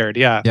very layered.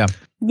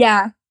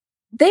 Yeah.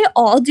 They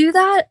all do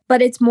that,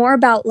 but it's more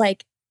about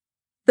like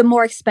the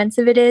more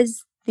expensive it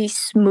is, the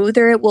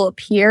smoother it will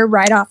appear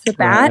right off the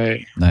bat.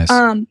 Right.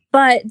 Nice.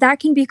 But that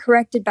can be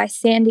corrected by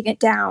sanding it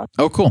down.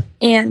 Oh, cool.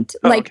 And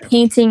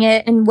painting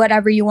it and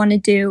whatever you want to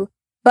do.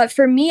 But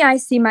for me, I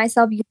see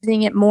myself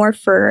using it more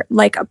for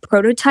like a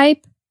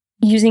prototype,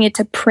 using it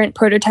to print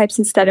prototypes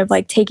instead of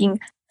like taking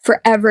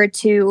forever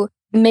to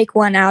make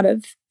one out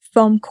of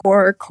foam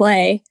core or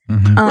clay.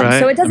 Mm-hmm.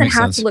 So it doesn't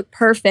have to look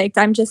perfect.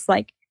 I'm just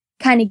like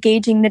kind of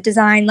gauging the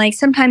design. Like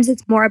sometimes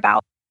it's more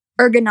about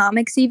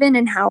ergonomics even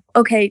and how,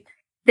 okay,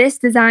 this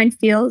design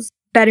feels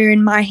better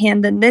in my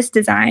hand than this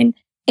design.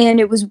 And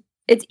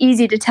it's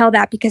easy to tell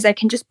that because I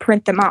can just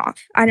print them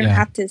off. I don't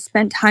have to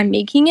spend time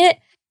making it.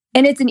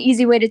 And it's an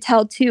easy way to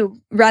tell too,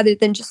 rather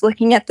than just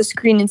looking at the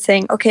screen and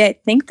saying, okay, I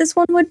think this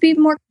one would be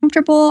more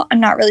comfortable. I'm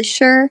not really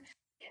sure.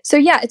 So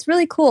yeah, it's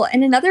really cool.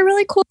 And another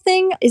really cool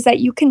thing is that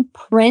you can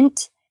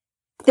print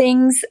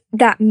things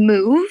that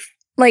move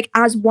like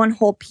as one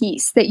whole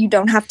piece that you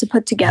don't have to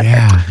put together.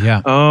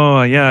 Yeah.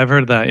 Oh, yeah, I've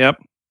heard that.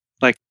 Yep.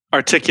 Like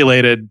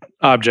articulated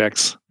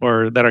objects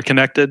or that are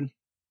connected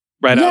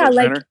right out of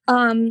the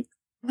printer.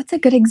 What's a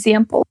good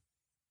example?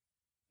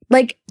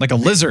 Like a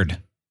lizard.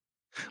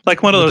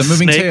 Like one of those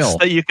moving snakes tail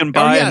that you can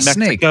buy in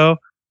Mexico.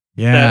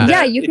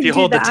 Yeah. You can if you do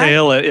hold that. the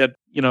tail, it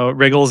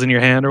wriggles in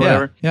your hand or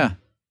whatever. Yeah.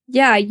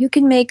 Yeah, you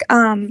can make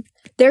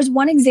there's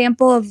one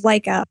example of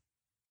like a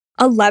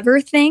lever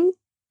thing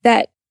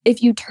that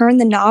if you turn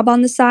the knob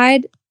on the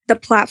side, the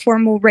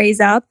platform will raise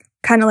up,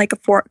 kind of like a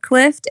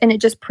forklift, and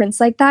it just prints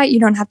like that. You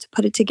don't have to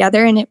put it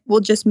together and it will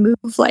just move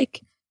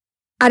like,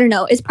 I don't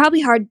know. It's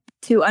probably hard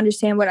to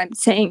understand what I'm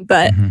saying,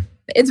 but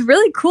it's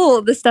really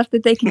cool, the stuff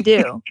that they can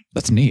do.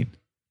 That's neat.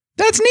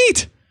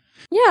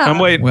 Yeah. I'm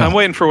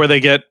waiting for where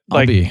they get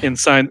like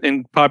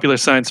in popular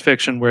science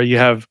fiction where you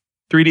have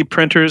 3D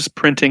printers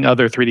printing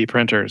other 3D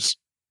printers.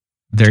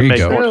 There you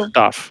go. More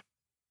stuff.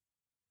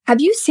 Have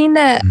you seen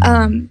that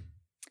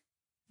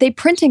they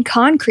print in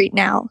concrete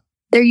now?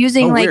 They're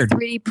using like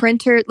 3D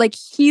printer, like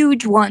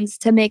huge ones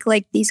to make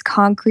like these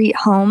concrete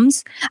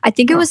homes. I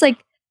think it was like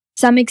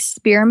some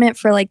experiment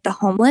for like the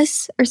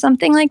homeless or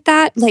something like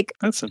that. Like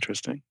that's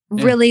interesting.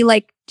 Really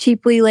like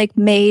cheaply like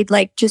made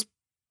like just,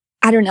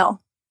 I don't know.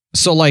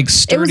 So like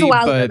sturdy, it was a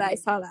while ago that I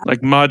saw that. Like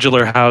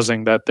modular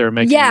housing that they're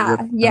making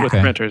with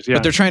printers. Yeah.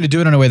 But they're trying to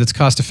do it in a way that's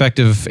cost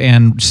effective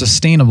and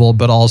sustainable,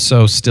 but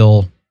also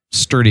still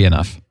sturdy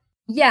enough.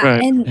 Yeah.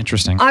 Right. And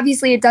interesting.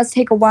 Obviously it does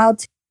take a while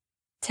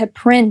to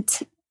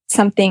print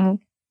something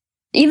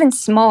even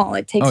small.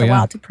 It takes a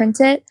while to print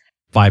it.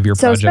 5-year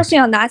so project. Especially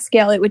on that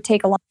scale, it would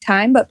take a long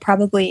time, but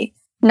probably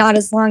not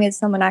as long as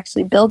someone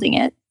actually building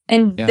it.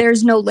 And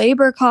there's no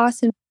labor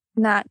cost in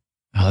that.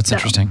 Oh, that's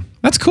interesting.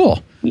 That's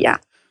cool. Yeah.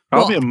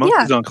 I'll be a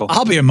monkey's uncle.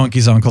 I'll be a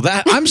monkey's uncle.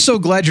 That I'm so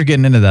glad you're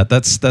getting into that.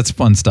 That's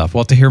fun stuff.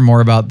 We'll have to hear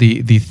more about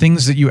the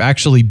things that you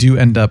actually do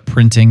end up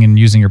printing and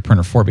using your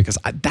printer for, because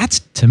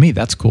to me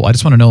that's cool. I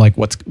just want to know like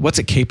what's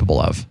it capable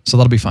of. So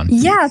that'll be fun.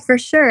 Yeah, for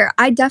sure.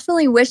 I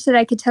definitely wish that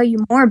I could tell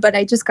you more, but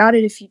I just got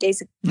it a few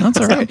days ago. That's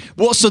all right.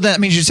 Well, so that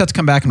means you just have to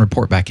come back and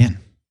report back in.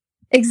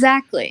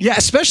 Exactly. Yeah,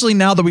 especially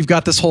now that we've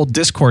got this whole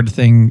Discord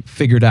thing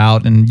figured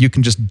out and you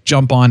can just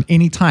jump on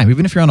anytime,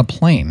 even if you're on a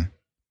plane,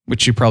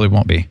 which you probably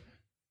won't be.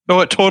 Oh,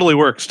 it totally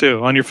works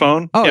too on your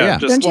phone. Oh yeah.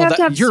 Don't you have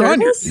to have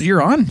service?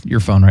 You're on your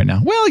phone right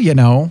now. Well, you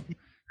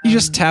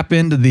just tap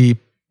into the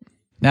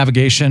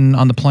navigation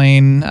on the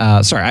plane.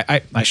 Sorry,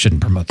 I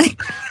shouldn't promote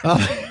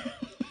that.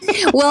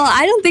 Well,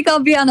 I don't think I'll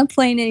be on a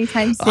plane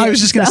anytime soon. I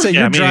was just going to say,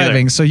 you're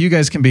driving, so you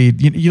guys can be,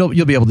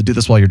 you'll be able to do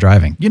this while you're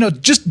driving.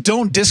 Just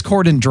don't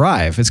Discord and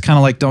drive. It's kind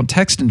of like don't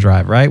text and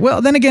drive, right?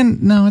 Well, then again,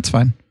 no, it's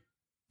fine.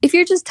 If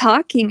you're just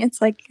talking,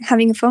 it's like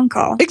having a phone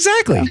call.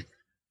 Exactly. So,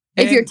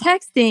 if you're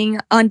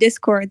texting on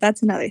Discord,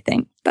 that's another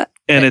thing.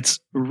 And it's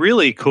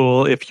really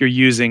cool if you're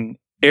using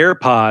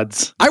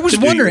AirPods. I was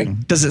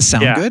wondering, does it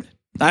sound good?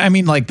 I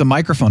mean, like the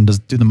microphone,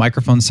 do the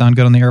microphones sound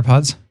good on the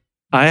AirPods?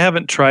 I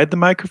haven't tried the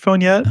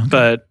microphone yet,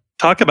 but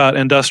talk about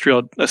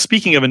industrial.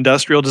 Speaking of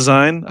industrial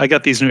design, I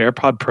got these new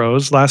AirPod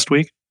Pros last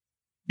week,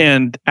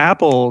 and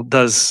Apple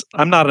does.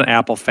 I'm not an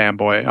Apple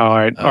fanboy. All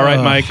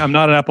right, Mike. I'm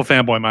not an Apple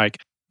fanboy, Mike.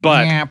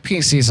 But yeah,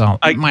 PC's all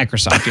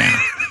Microsoft. Yeah.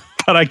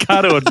 But I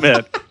got to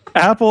admit,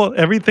 Apple.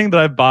 Everything that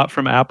I've bought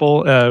from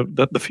Apple,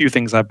 the few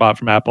things I've bought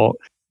from Apple,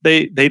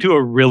 they do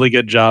a really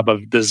good job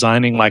of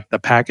designing like the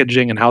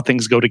packaging and how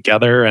things go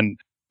together. And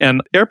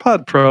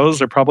AirPod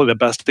Pros are probably the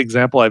best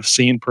example I've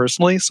seen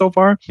personally so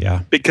far.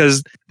 Yeah.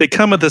 Because they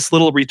come with this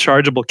little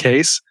rechargeable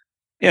case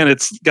and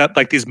it's got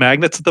like these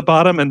magnets at the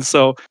bottom. And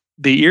so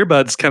the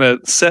earbuds kind of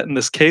set in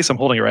this case. I'm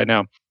holding it right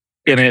now.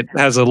 And it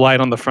has a light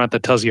on the front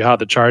that tells you how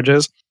the charge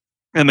is.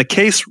 And the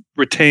case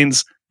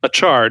retains a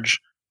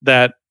charge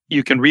that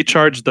you can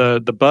recharge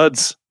the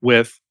buds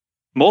with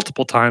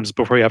multiple times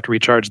before you have to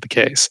recharge the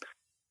case.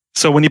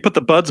 So when you put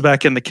the buds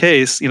back in the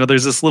case,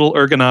 there's this little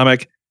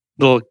ergonomic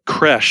little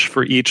creche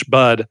for each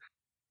bud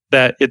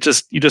that you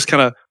just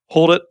kind of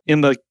hold it in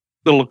the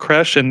little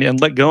creche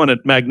and let go and it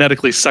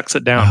magnetically sucks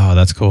it down. Oh,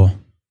 that's cool.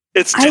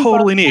 It's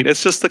totally neat.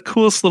 It's just the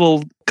coolest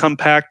little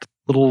compact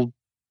little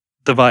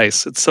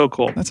device. It's so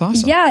cool. That's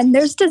awesome. Yeah, and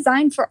there's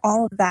design for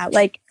all of that.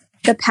 Like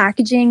the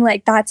packaging,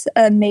 like that's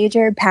a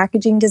major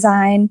packaging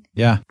design.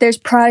 Yeah. There's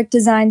product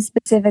design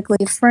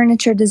specifically,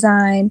 furniture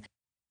design,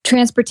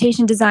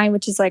 transportation design,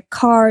 which is like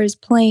cars,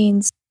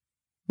 planes.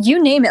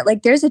 You name it.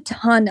 Like there's a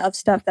ton of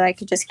stuff that I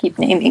could just keep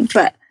naming,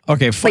 but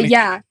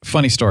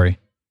funny story.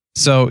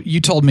 So you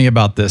told me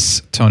about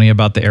this, Tony,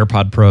 about the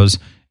AirPod Pros,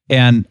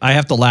 and I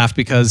have to laugh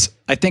because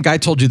I think I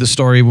told you the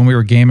story when we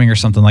were gaming or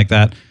something like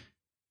that,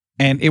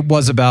 and it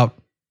was about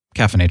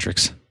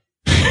Caffeinatrix.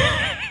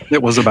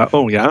 It was about,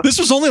 this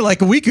was only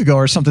like a week ago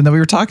or something that we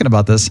were talking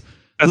about this.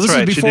 That's this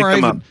right. Was before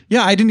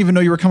I didn't even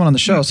know you were coming on the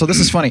show. So this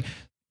is funny.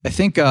 I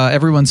think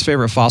everyone's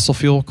favorite fossil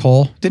fuel,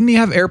 Cole. Didn't he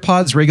have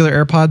AirPods, regular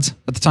AirPods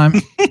at the time?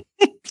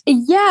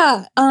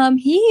 Yeah.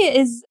 He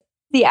is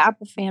the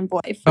Apple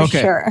fanboy for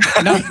sure.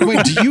 Now,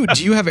 wait, do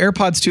you have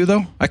AirPods too,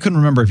 though? I couldn't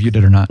remember if you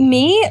did or not.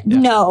 Me? Yeah.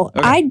 No,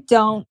 okay. I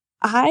don't.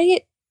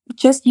 I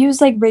just use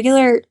like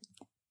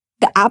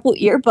the Apple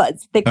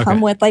earbuds that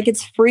come with, like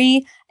it's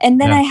free. And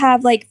then I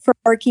have like for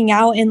working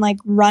out and like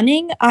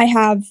running, I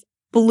have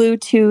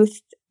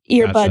Bluetooth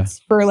earbuds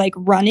for like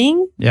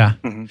running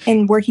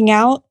and working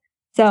out.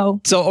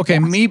 So okay,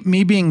 me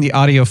being the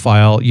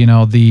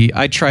audiophile,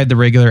 I tried the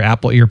regular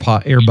Apple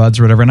earbuds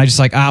or whatever, and I just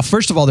like,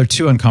 first of all, they're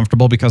too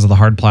uncomfortable because of the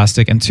hard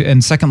plastic,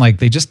 and second, like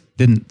they just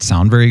didn't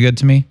sound very good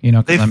to me,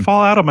 They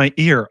fall out of my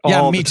ear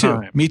all the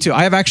time. Me too.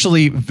 I have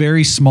actually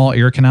very small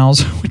ear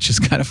canals, which is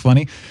kind of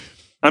funny.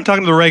 I'm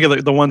talking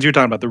the ones you're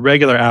talking about, the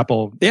regular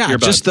Apple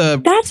earbuds. Just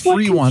the That's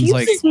free ones.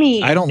 Like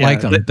me. I don't like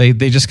them. They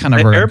just kind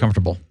of are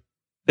uncomfortable.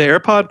 The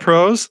AirPod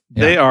Pros,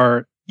 they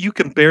are. You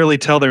can barely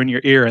tell they're in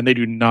your ear and they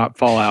do not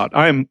fall out.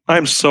 I'm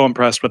so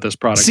impressed with this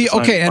product. See,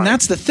 and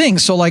that's the thing.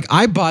 So like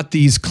I bought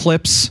these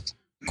clips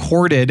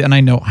corded, and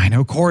I know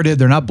corded,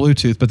 they're not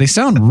Bluetooth, but they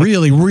sound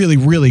really, really,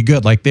 really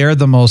good. Like they're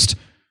the most,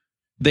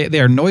 they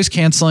are noise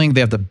canceling. They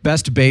have the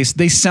best bass.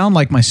 They sound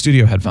like my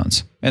studio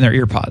headphones and their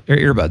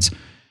earbuds.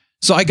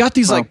 So I got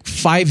these like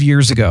 5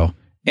 years ago,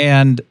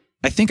 and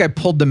I think I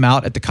pulled them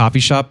out at the coffee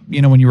shop,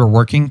 when you were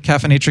working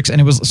Caffeinatrix, and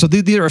it was, so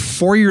they are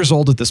 4 years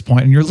old at this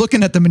point, and you're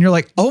looking at them and you're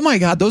like, oh my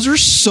God, those are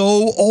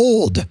so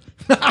old.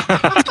 And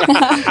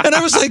I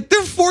was like,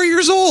 they're 4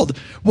 years old.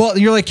 Well,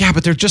 you're like, yeah,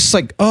 but they're just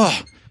like,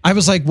 I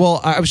was like,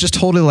 well, I was just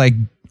totally like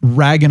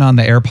ragging on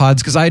the AirPods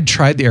because I had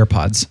tried the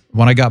AirPods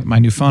when I got my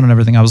new phone and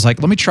everything. I was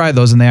like, let me try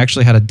those. And they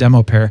actually had a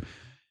demo pair.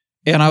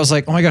 And I was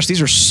like, oh my gosh, these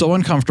are so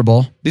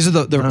uncomfortable. These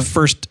are the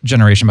first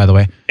generation, by the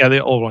way. Yeah,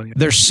 the old one. Yeah.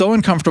 They're so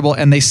uncomfortable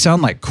and they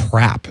sound like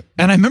crap.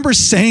 And I remember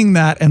saying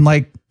that, and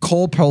like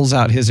Cole pulls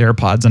out his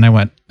AirPods and I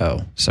went,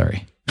 oh,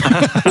 sorry.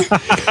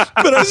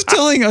 But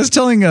I was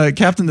telling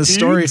Captain this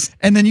story,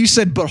 and then you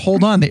said, but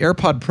hold on, the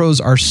AirPod Pros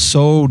are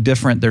so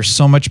different. They're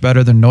so much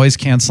better. They're noise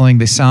canceling.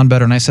 They sound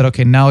better. And I said,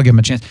 okay, now I'll give them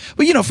a chance.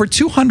 But for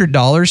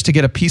 $200 to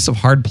get a piece of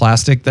hard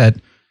plastic that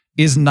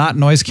is not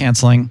noise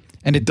canceling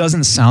and it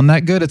doesn't sound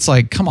that good, it's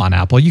like, come on,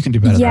 Apple, you can do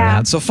better than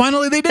that. So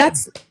finally they did.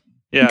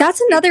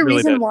 That's another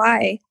reason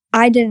why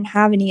I didn't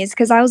have any, is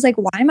because I was like,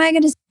 why am I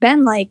going to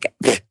spend like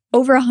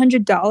over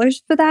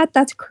 $100 for that?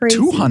 That's crazy.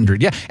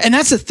 200, yeah. And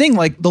that's the thing,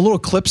 like the little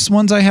clips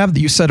ones I have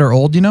that you said are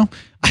old, they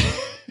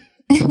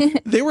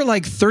were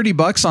like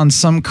 $30 on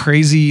some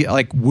crazy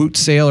like Woot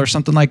sale or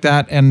something like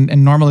that. And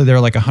normally they're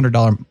like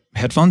 $100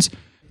 headphones.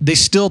 They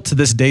still to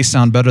this day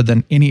sound better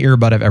than any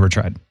earbud I've ever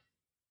tried.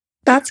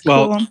 That's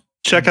cool. Well,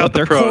 check out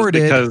the Pros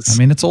corded, because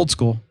it's old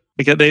school.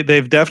 Because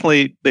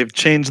they've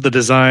changed the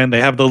design. They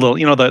have the little,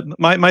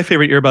 my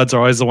favorite earbuds are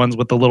always the ones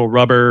with the little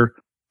rubber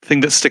thing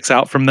that sticks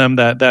out from them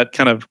that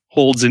kind of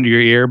holds into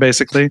your ear,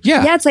 basically.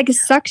 Yeah, it's like a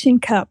suction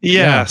cup.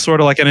 Yeah,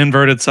 sort of like an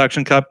inverted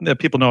suction cup.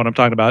 People know what I'm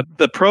talking about.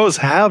 The Pros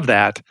have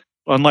that,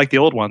 unlike the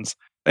old ones,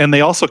 and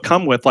they also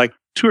come with like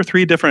 2 or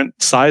 3 different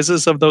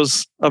sizes of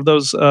those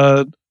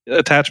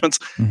attachments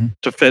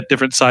to fit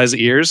different size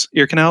ear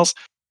canals.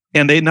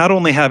 And they not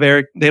only have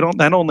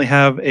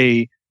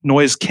a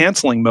noise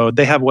canceling mode,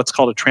 they have what's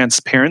called a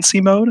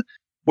transparency mode,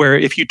 where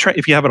if you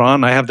have it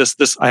on, I have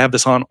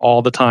this on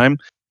all the time,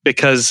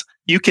 because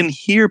you can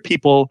hear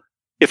people.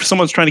 If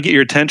someone's trying to get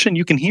your attention,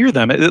 you can hear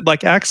them. It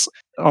like acts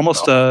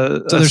almost so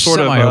they're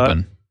sort of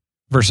open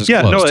versus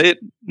closed.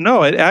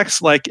 It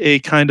acts like a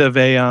kind of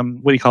a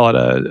what do you call it,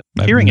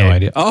 a hearing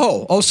aid. Idea.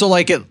 So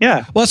like it.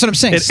 Yeah. Well, that's what I'm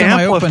saying. It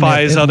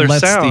amplifies other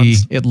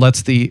sounds. It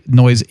lets the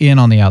noise in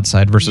on the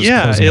outside versus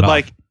closing it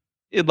off.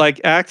 It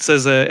like acts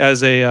as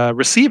a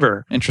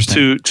receiver.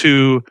 Interesting.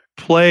 To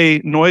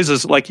play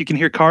noises, like you can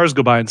hear cars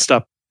go by and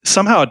stuff.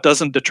 Somehow it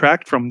doesn't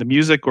detract from the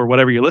music or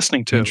whatever you're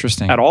listening to.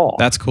 Interesting. At all.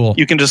 That's cool.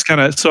 You can just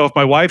kind of, so if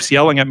my wife's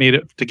yelling at me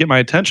to get my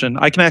attention,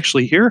 I can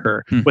actually hear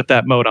her with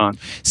that mode on.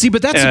 See,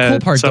 but that's the cool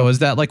part though, is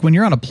that like when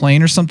you're on a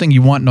plane or something,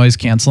 you want noise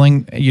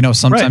canceling,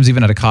 sometimes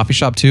even at a coffee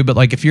shop too. But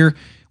like if you're,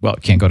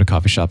 can't go to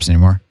coffee shops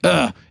anymore.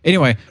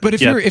 Anyway, but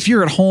if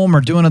you're at home or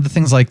doing other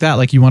things like that,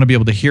 like you want to be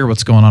able to hear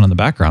what's going on in the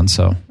background.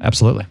 So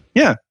absolutely.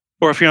 Yeah.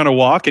 Or if you're on a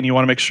walk and you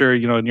want to make sure,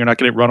 you're not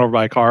getting run over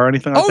by a car or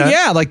anything like that. Oh,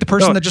 yeah. Like the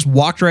person that just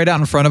walked right out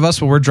in front of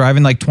us while we're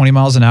driving like 20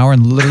 miles an hour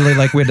and literally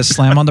like we had to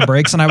slam on the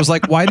brakes. And I was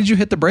like, why did you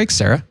hit the brakes,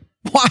 Sarah?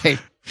 Why?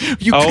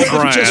 You could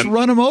have just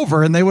run them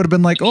over and they would have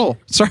been like, oh,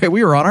 sorry,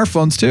 we were on our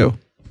phones too.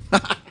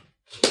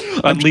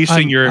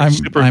 Unleashing your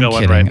super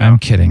villain right now. I'm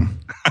kidding.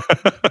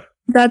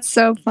 That's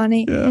so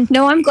funny. Yeah.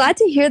 No, I'm glad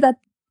to hear that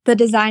the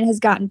design has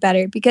gotten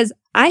better, because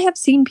I have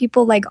seen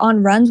people like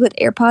on runs with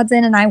AirPods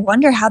in, and I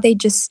wonder how they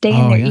just stay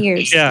in their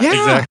ears. Yeah,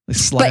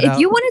 exactly. But if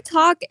you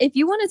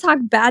want to talk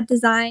bad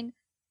design,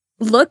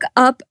 look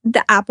up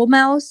the Apple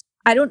Mouse.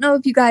 I don't know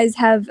if you guys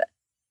have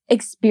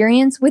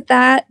experience with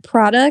that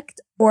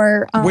product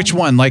or which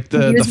one, like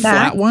the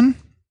flat one?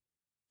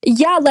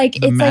 Yeah, like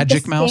the it's Magic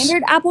like the Mouse?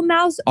 standard Apple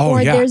Mouse,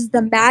 or there's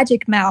the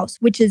Magic Mouse,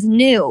 which is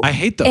new. I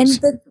hate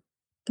those. And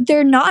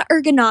they're not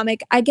ergonomic.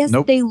 I guess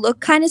they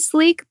look kind of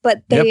sleek,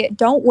 but they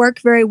don't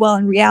work very well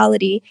in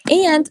reality.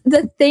 And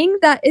the thing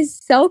that is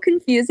so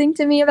confusing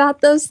to me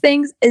about those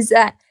things is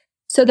that,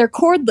 so they're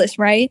cordless,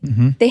 right?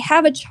 Mm-hmm. They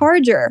have a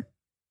charger,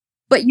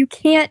 but you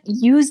can't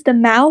use the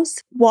mouse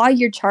while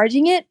you're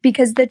charging it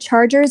because the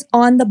charger is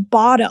on the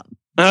bottom.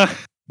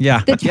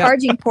 The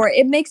charging port.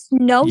 It makes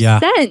no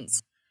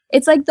sense.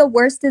 It's like the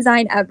worst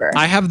design ever.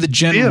 I have the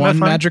Gen 1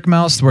 Magic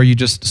Mouse where you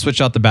just switch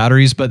out the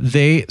batteries, but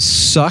they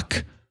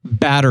suck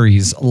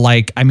batteries.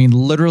 Like, I mean,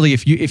 literally,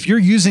 if you're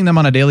using them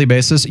on a daily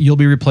basis, you'll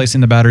be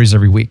replacing the batteries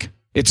every week.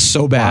 It's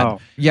so bad. Wow.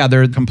 Yeah,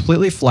 they're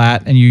completely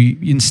flat, and you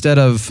instead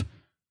of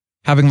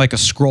having like a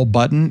scroll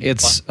button,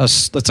 it's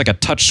like a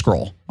touch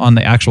scroll on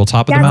the actual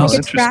top of the mouse.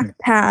 It's like a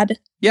trackpad.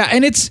 Yeah,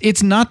 and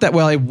it's not that,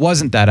 well, it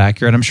wasn't that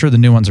accurate. I'm sure the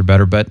new ones are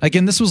better, but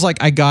again, this was like,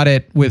 I got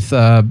it with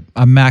a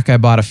Mac I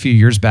bought a few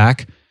years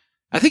back.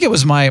 I think it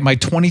was my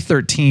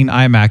 2013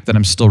 iMac that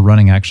I'm still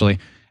running, actually.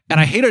 And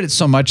I hated it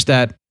so much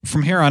that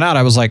from here on out,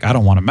 I was like, I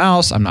don't want a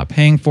mouse. I'm not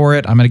paying for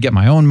it. I'm going to get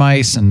my own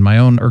mice and my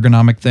own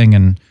ergonomic thing.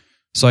 And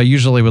so I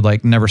usually would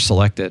like never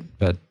select it.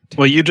 But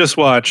well, you just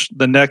watched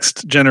the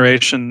next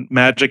generation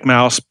Magic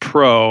Mouse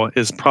Pro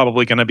is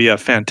probably going to be a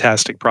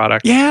fantastic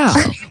product. Yeah.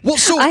 Well,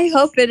 so I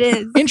hope it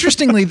is.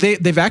 Interestingly,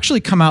 they've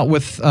actually come out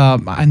with,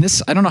 and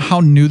this, I don't know how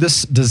new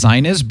this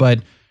design is, but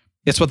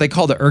it's what they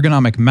call the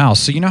ergonomic mouse.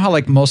 So you know how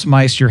like most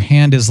mice, your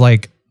hand is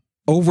like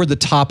over the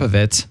top of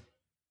it.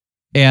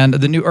 And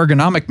the new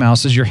ergonomic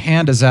mouse is your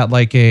hand is at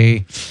like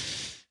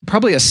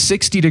probably a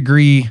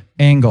 60-degree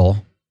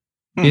angle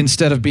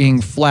instead of being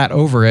flat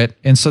over it.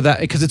 And so that,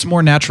 because it's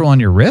more natural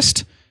on your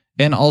wrist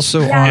and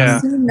also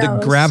on the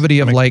gravity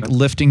of like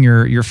lifting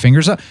your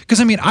fingers up. Because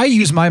I mean, I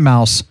use my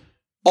mouse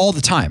all the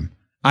time.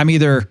 I'm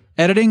either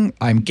editing,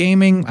 I'm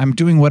gaming, I'm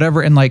doing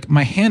whatever. And like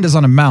my hand is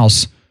on a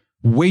mouse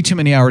way too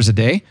many hours a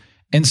day.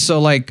 And so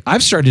like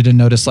I've started to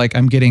notice like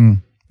I'm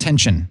getting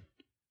tension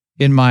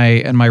in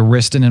my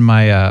wrist and in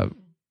my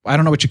I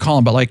don't know what you call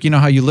them, but like, you know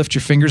how you lift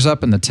your fingers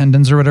up and the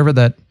tendons or whatever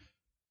that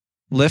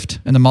lift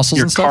and the muscles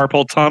Your and stuff?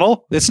 carpal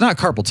tunnel? It's not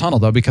carpal tunnel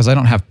though, because I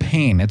don't have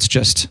pain.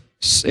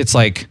 It's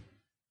like,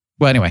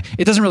 well, anyway,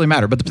 it doesn't really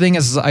matter. But the thing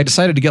is I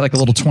decided to get like a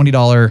little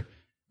 $20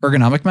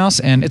 ergonomic mouse,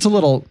 and it's a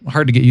little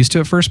hard to get used to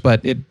at first,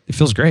 but it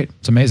feels great.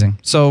 It's amazing.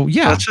 So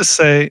yeah. Let's just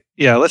say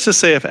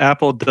if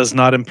Apple does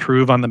not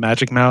improve on the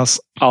Magic Mouse,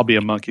 I'll be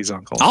a monkey's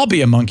uncle. I'll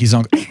be a monkey's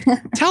uncle.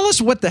 Tell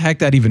us what the heck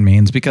that even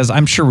means, because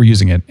I'm sure we're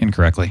using it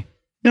incorrectly.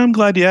 Yeah, I'm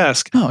glad you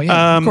asked. Oh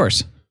yeah, of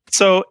course.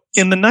 So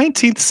in the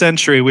 19th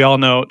century, we all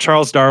know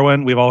Charles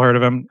Darwin, we've all heard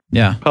of him,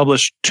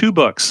 published 2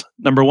 books.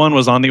 Number one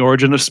was On the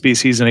Origin of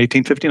Species in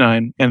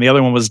 1859, and the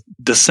other one was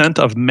Descent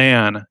of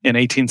Man in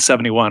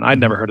 1871. I'd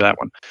never heard of that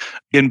one.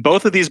 In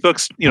both of these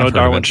books,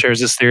 Darwin shares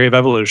this theory of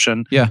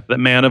evolution, that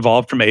man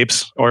evolved from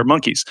apes or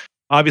monkeys.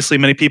 Obviously,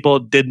 many people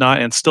did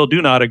not and still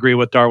do not agree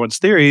with Darwin's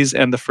theories,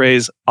 and the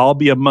phrase, I'll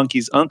be a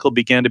monkey's uncle,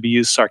 began to be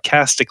used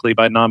sarcastically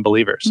by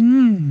non-believers.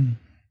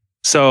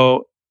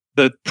 So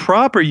the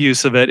proper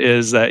use of it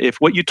is that if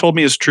what you told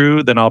me is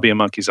true, then I'll be a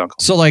monkey's uncle.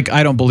 So like,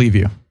 I don't believe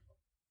you.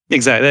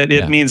 Exactly.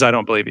 It means I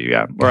don't believe you.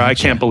 Yeah. Or I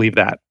can't believe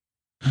that.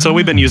 So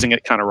we've been using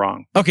it kind of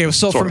wrong. Okay.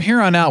 So from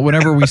here on out,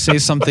 whenever we say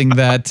something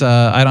that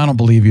I don't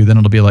believe you, then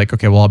it'll be like,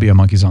 okay, well, I'll be a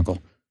monkey's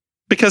uncle.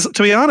 Because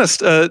to be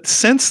honest,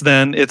 since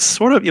then, it's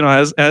sort of,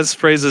 as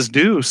phrases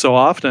do so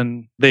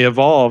often, they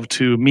evolve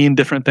to mean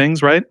different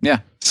things, right? Yeah.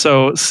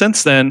 So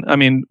since then, I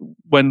mean,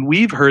 when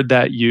we've heard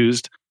that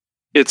used,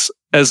 it's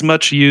as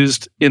much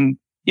used in,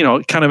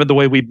 kind of the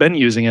way we've been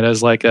using it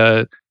as like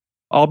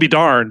I'll be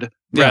darned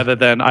rather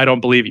than I don't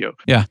believe you.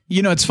 Yeah.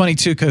 It's funny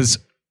too, because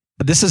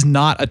this is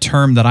not a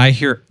term that I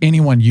hear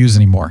anyone use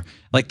anymore.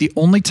 Like the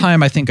only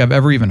time I think I've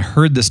ever even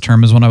heard this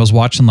term is when I was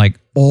watching like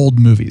old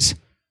movies.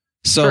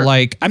 So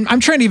like, I'm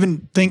trying to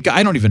even think,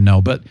 I don't even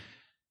know, but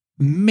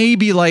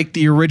maybe like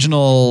the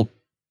original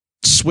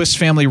Swiss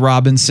Family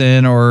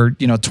Robinson or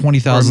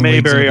 20,000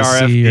 Mayberry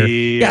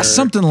RFD or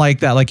something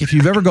like that. Like if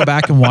you've ever go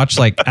back and watch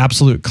like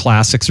absolute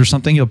classics or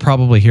something, you'll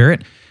probably hear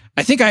it.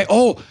 I think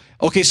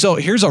okay, so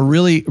here's a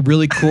really,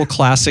 really cool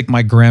classic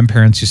my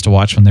grandparents used to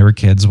watch when they were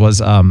kids was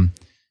oh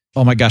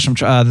my gosh,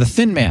 the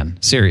Thin Man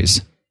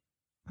series.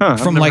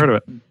 From like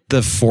the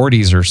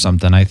 40s or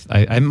something.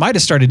 I might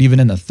have started even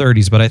in the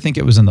 30s, but I think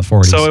it was in the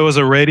 40s. So it was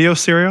a radio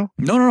serial?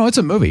 No, it's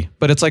a movie,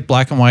 but it's like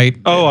black and white.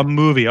 Oh, a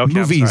movie. Okay,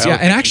 movies, yeah.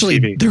 And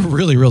actually, they're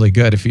really, really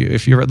good.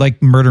 If you're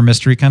like murder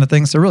mystery kind of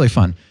things, they're really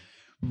fun.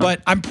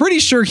 But I'm pretty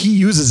sure he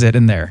uses it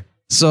in there.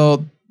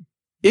 So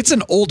it's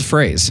an old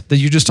phrase that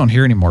you just don't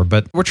hear anymore.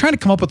 But we're trying to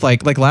come up with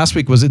like last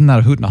week was, isn't that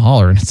a hoot and a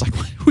holler? And it's like,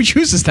 who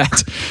uses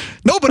that?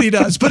 Nobody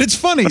does, but it's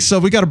funny. So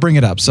we got to bring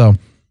it up. So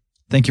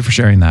thank you for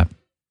sharing that.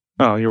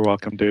 Oh, you're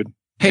welcome, dude.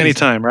 Hey,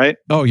 anytime, right?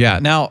 Oh, yeah.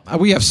 Now,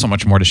 we have so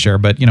much more to share,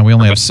 but, we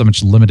only have so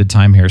much limited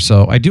time here.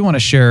 So I do want to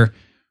share.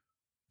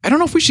 I don't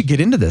know if we should get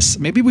into this.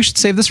 Maybe we should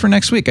save this for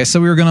next week. I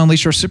said we were going to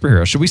unleash our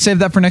superhero. Should we save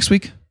that for next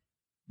week?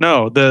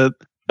 No,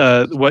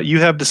 what you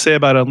have to say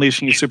about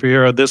unleashing your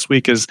superhero this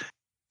week is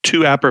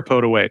too apropos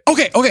to wait.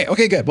 Okay,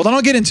 good. Well, then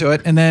I'll get into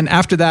it. And then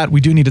after that,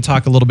 we do need to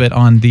talk a little bit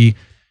on the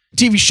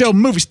TV show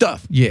movie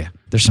stuff. Yeah,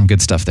 there's some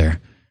good stuff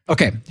there.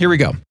 Okay, here we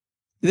go.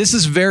 This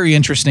is very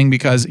interesting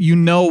because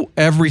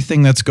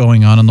everything that's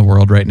going on in the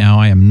world right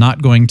now. I am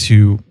not going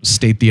to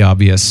state the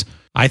obvious.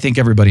 I think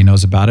everybody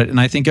knows about it, and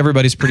I think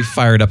everybody's pretty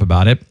fired up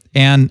about it.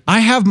 And I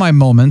have my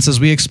moments, as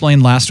we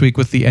explained last week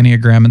with the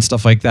Enneagram and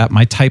stuff like that.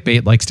 My type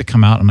 8 likes to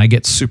come out, and I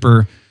get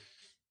super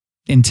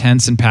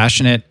intense and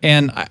passionate.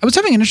 And I was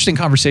having an interesting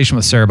conversation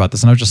with Sarah about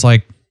this, and I was just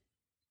like,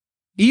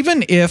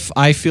 even if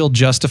I feel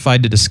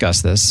justified to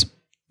discuss this,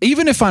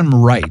 even if I'm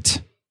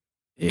right,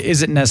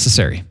 is it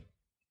necessary?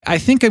 I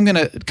think I'm going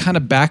to kind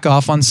of back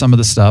off on some of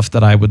the stuff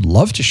that I would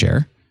love to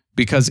share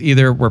because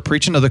either we're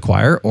preaching to the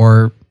choir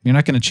or you're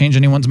not going to change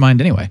anyone's mind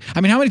anyway. I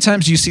mean, how many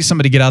times do you see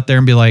somebody get out there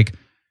and be like,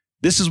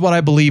 this is what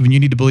I believe and you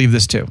need to believe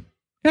this too?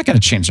 You're not going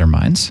to change their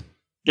minds.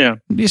 Yeah.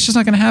 It's just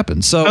not going to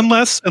happen. So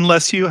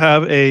unless you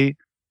have an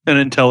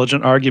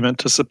intelligent argument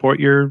to support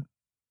your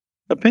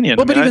opinion.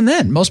 Well, but even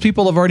then, most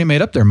people have already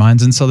made up their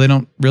minds and so they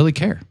don't really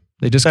care.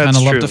 They just kind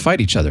of love to fight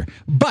each other.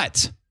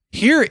 But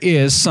here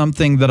is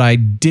something that I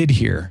did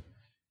hear.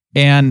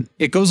 And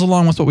it goes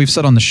along with what we've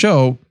said on the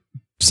show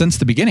since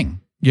the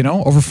beginning,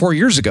 over 4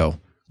 years ago,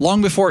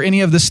 long before any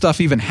of this stuff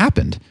even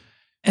happened.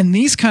 And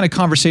these kind of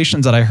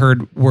conversations that I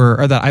heard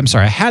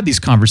I had these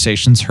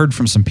conversations, heard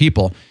from some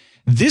people.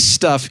 This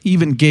stuff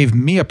even gave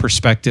me a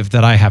perspective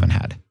that I haven't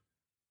had.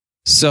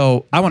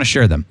 So I want to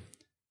share them.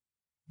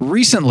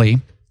 Recently,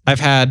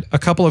 I've had a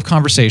couple of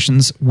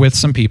conversations with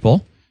some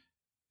people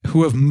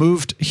who have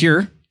moved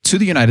here to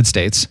the United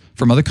States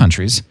from other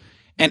countries.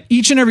 And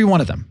each and every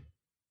one of them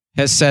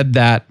has said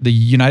that the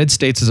United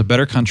States is a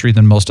better country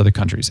than most other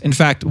countries. In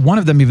fact, one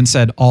of them even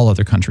said all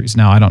other countries.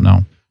 Now, I don't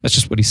know. That's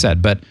just what he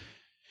said. But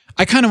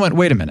I kind of went,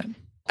 wait a minute.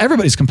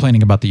 Everybody's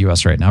complaining about the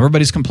U.S. right now.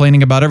 Everybody's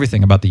complaining about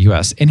everything about the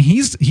U.S. And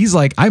he's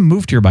like, I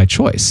moved here by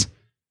choice.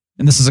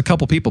 And this is a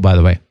couple people, by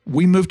the way.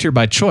 We moved here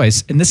by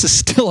choice. And this is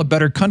still a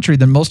better country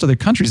than most other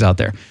countries out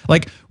there.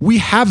 Like, we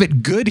have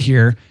it good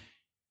here.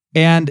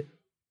 And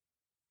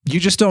you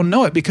just don't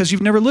know it because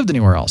you've never lived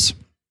anywhere else.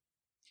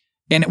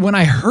 And when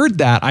I heard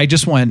that, I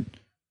just went,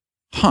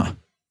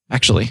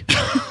 actually,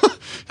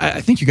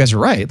 I think you guys are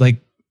right. Like,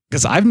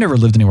 because I've never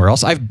lived anywhere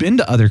else. I've been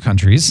to other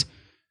countries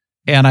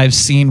and I've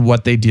seen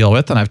what they deal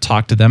with and I've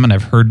talked to them and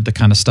I've heard the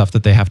kind of stuff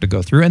that they have to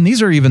go through. And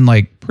these are even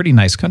like pretty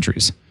nice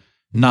countries,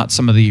 not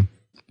some of the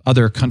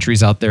other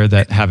countries out there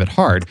that have it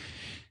hard.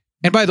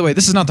 And by the way,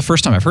 this is not the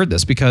first time I've heard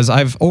this, because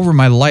I've over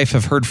my life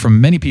have heard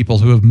from many people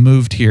who have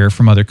moved here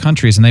from other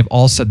countries and they've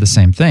all said the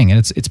same thing. And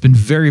it's been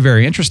very,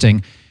 very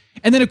interesting.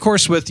 And then of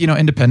course, with,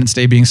 Independence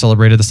Day being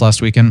celebrated this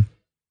last weekend,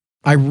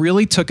 I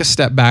really took a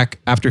step back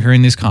after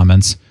hearing these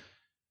comments,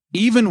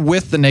 even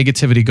with the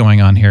negativity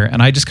going on here.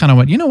 And I just kind of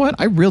went, you know what?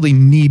 I really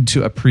need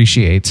to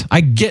appreciate,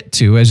 I get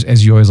to,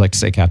 as you always like to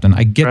say, Captain,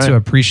 I get to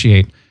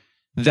appreciate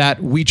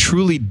that we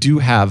truly do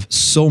have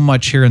so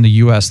much here in the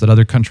US that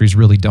other countries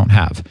really don't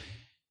have.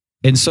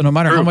 And so no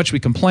matter how much we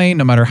complain,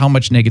 no matter how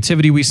much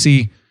negativity we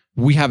see,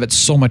 we have it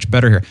so much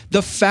better here.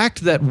 The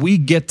fact that we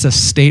get to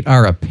state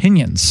our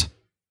opinions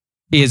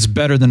is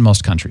better than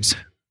most countries.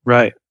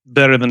 Right.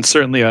 Better than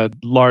certainly a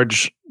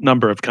large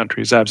number of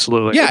countries.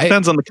 Absolutely. Yeah, it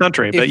depends on the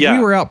country. But if we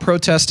were out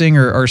protesting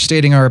or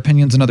stating our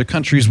opinions in other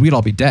countries, we'd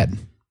all be dead.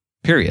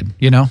 Period.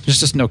 There's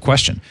just no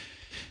question.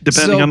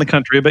 Depending on the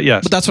country, but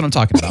yes. But that's what I'm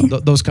talking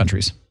about, those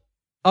countries.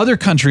 Other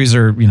countries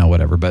are,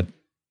 whatever. But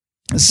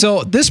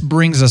so this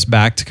brings us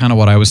back to kind of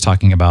what I was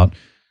talking about,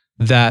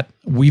 that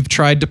we've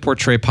tried to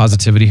portray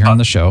positivity here on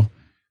the show.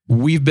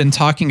 We've been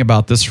talking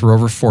about this for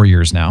over 4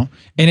 years now.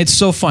 And it's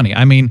so funny.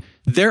 I mean,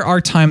 there are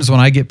times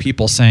when I get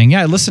people saying,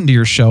 yeah, I listened to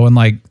your show and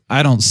like,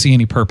 I don't see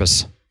any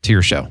purpose to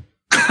your show.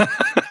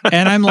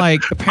 And I'm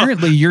like,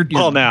 apparently you're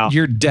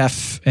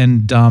deaf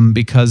and dumb,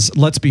 because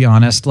let's be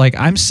honest, like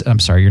I'm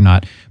sorry, you're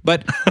not,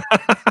 but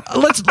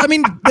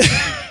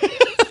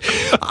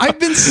I've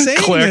been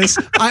saying this.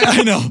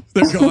 I know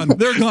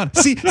they're gone.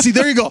 See,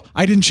 there you go.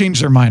 I didn't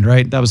change their mind,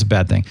 right? That was a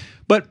bad thing.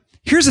 But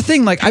here's the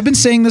thing. Like, I've been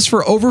saying this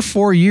for over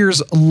 4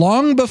 years,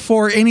 long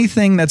before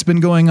anything that's been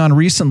going on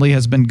recently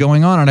has been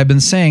going on. And I've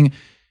been saying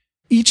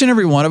each and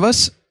every one of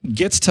us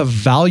gets to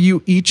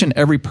value each and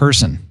every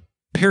person,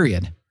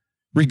 period.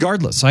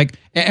 Regardless.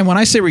 And when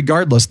I say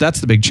regardless,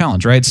 that's the big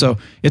challenge, right? So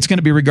it's going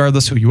to be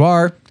regardless who you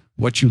are,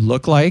 what you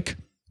look like,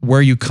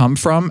 where you come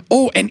from.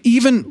 Oh, and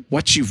even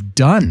what you've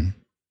done.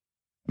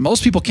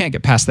 Most people can't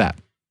get past that.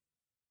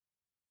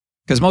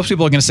 Because most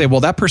people are going to say, well,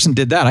 that person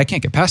did that. I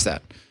can't get past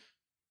that.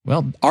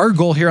 Well, our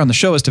goal here on the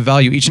show is to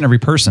value each and every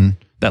person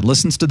that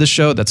listens to the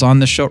show, that's on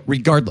this show,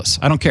 regardless.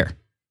 I don't care.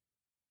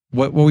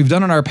 What we've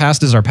done in our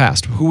past is our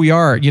past. Who we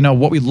are,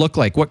 what we look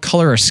like, what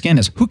color our skin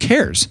is. Who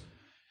cares?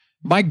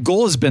 My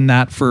goal has been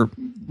that for,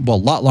 a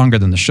lot longer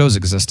than the show's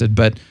existed.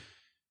 But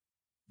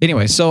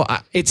anyway, so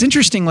it's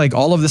interesting, like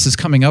all of this is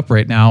coming up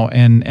right now.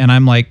 And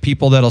I'm like,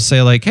 people that'll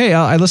say like, hey,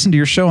 I listened to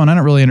your show and I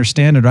don't really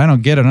understand it, or I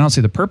don't get it, I don't see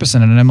the purpose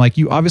in it. And I'm like,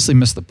 you obviously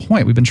missed the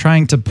point. We've been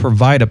trying to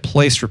provide a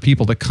place for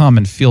people to come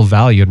and feel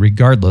valued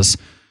regardless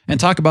and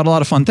talk about a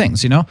lot of fun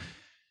things, And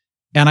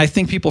I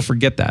think people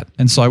forget that.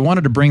 And so I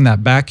wanted to bring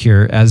that back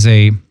here as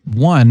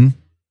one,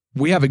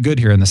 we have it good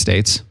here in the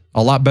States,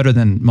 a lot better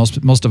than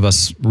most of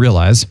us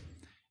realize.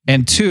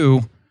 And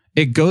two,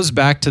 it goes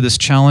back to this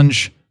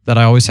challenge that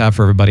I always have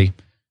for everybody.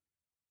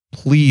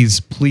 Please,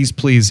 please,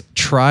 please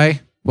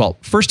try. Well,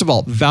 first of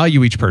all,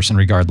 value each person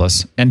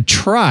regardless, and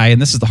try,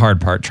 and this is the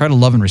hard part, try to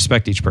love and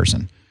respect each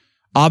person.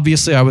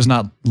 Obviously, I was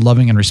not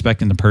loving and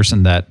respecting the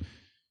person that,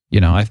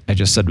 I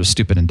just said was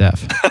stupid and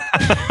deaf.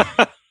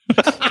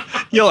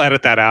 You'll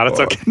edit that out. It's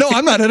okay. No,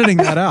 I'm not editing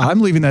that out.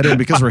 I'm leaving that in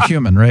because we're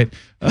human, right?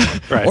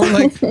 Right. Or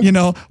like,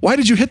 why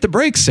did you hit the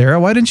brakes, Sarah?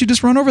 Why didn't you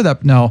just run over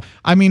that? No,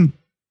 I mean,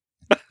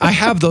 I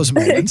have those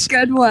moments.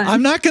 Good one.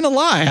 I'm not going to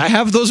lie. I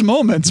have those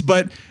moments,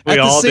 but at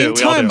the same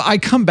time, I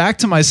come back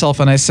to myself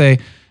and I say,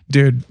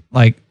 dude,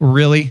 like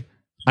really,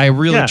 I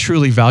really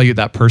truly value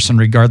that person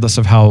regardless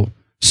of how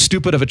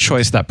stupid of a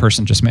choice that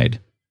person just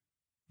made.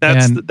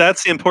 That's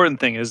the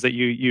important thing, is that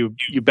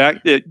you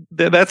back it.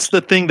 That's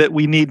the thing that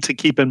we need to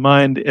keep in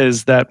mind,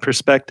 is that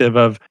perspective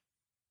of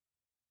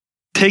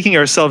taking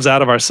ourselves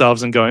out of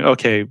ourselves and going,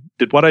 okay,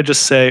 did what I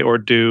just say or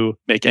do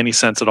make any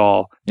sense at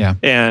all? Yeah.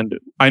 And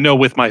I know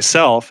with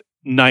myself,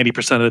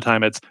 90% of the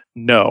time it's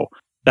no,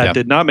 that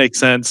did not make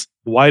sense.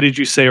 Why did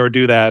you say or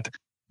do that?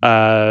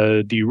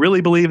 Do you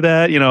really believe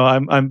that?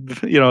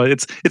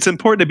 It's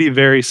important to be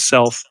very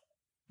self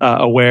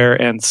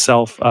aware and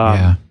self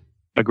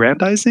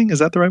aggrandizing. Is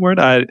that the right word?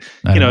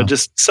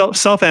 Just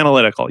self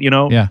analytical,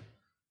 Yeah.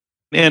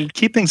 And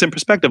keep things in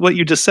perspective. What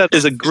you just said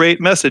is a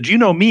great message.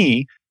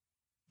 Me,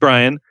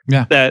 Brian,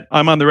 that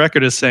I'm on the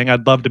record as saying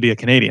I'd love to be a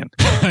Canadian.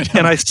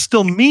 And I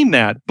still mean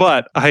that,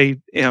 but I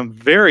am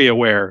very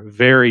aware,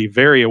 very,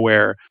 very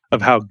aware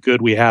of how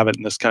good we have it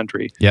in this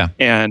country. Yeah.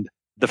 And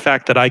the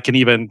fact that I can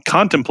even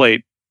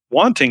contemplate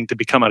wanting to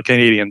become a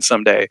Canadian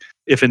someday,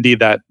 if indeed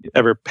that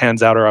ever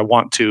pans out or I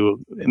want to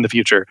in the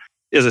future,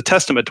 is a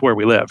testament to where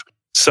we live.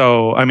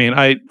 So, I mean,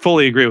 I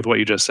fully agree with what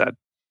you just said.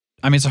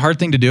 I mean, it's a hard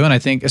thing to do. And I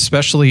think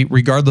especially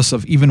regardless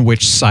of even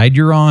which side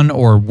you're on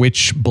or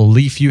which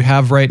belief you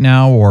have right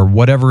now or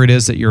whatever it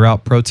is that you're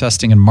out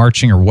protesting and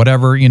marching or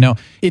whatever, you know,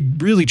 it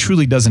really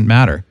truly doesn't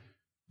matter.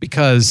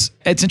 Because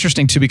it's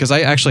interesting too, because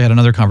I actually had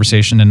another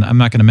conversation, and I'm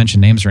not going to mention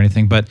names or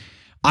anything, but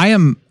I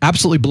am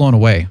absolutely blown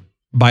away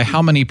by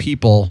how many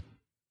people,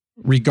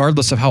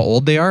 regardless of how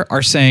old they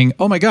are saying,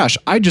 oh my gosh,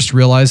 I just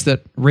realized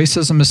that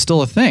racism is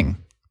still a thing.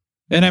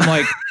 And I'm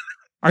like,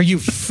 are you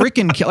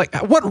freaking like,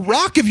 what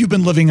rock have you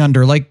been living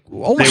under? Like,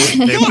 oh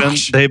my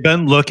gosh. They've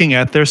been looking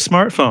at their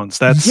smartphones.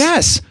 That's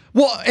yes.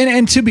 Well,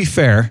 and to be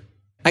fair,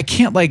 I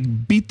can't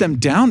like beat them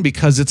down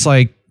because it's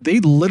like they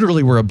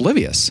literally were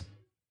oblivious.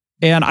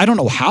 And I don't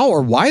know how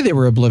or why they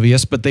were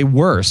oblivious, but they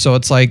were. So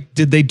it's like,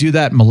 did they do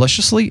that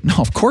maliciously? No,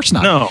 of course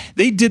not. No.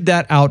 They did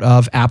that out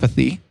of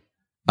apathy,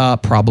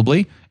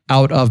 probably.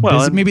 Out of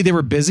busy. Maybe they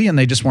were busy and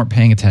they just weren't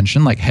paying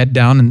attention, like head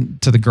down and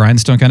to the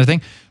grindstone kind of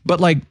thing. But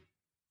like,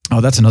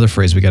 oh, that's another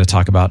phrase we got to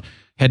talk about.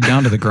 Head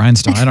down to the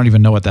grindstone. I don't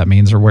even know what that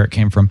means or where it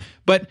came from.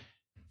 But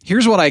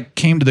here's what I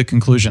came to the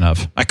conclusion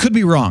of. I could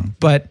be wrong,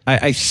 but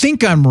I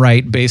think I'm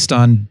right based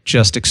on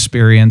just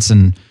experience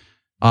and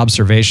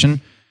observation.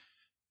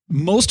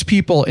 Most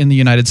people in the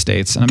United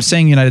States, and I'm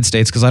saying United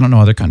States because I don't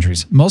know other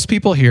countries, most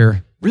people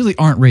here really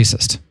aren't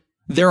racist.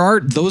 There are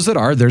those that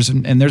are, there's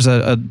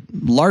a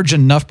large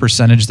enough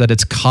percentage that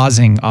it's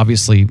causing,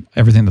 obviously,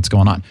 everything that's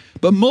going on.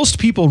 But most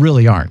people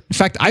really aren't. In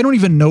fact, I don't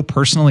even know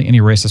personally any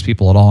racist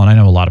people at all, and I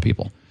know a lot of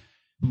people.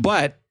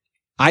 But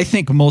I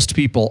think most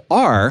people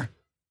are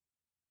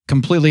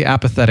completely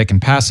apathetic and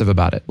passive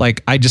about it.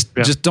 Like, I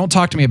just don't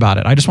talk to me about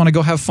it. I just want to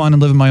go have fun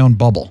and live in my own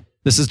bubble.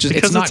 This is just,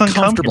 because it's not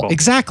comfortable.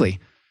 Exactly.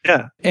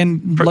 Yeah.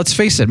 And let's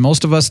face it,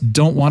 most of us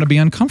don't want to be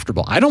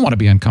uncomfortable. I don't want to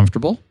be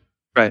uncomfortable.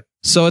 Right.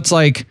 So it's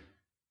like,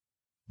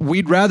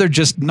 we'd rather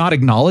just not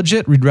acknowledge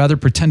it. We'd rather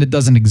pretend it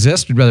doesn't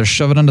exist. We'd rather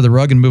shove it under the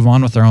rug and move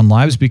on with our own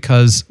lives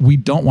because we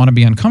don't want to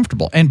be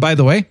uncomfortable. And by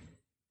the way,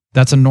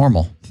 that's a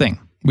normal thing.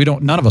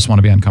 None of us want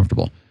to be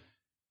uncomfortable.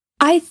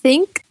 I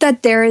think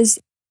that there is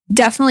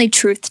definitely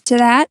truth to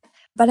that,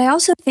 but I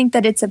also think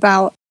that it's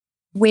about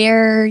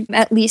where,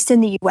 at least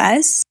in the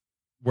US,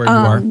 where you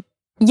are.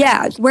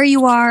 Yeah, where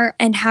you are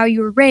and how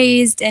you were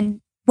raised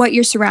and what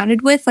you're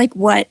surrounded with, like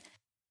what,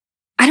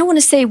 I don't want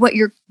to say what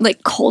your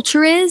like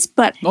culture is,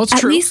 but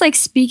at least like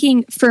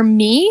speaking for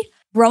me,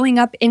 growing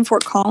up in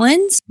Fort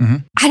Collins,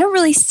 I don't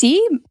really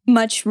see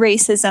much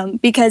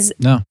racism because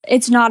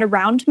it's not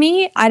around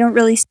me. I don't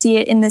really see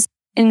it in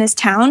this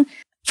town.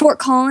 Fort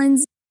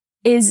Collins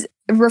is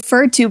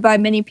referred to by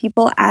many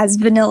people as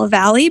Vanilla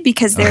Valley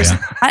because there's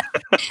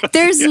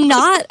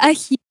not a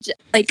huge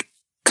like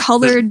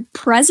colored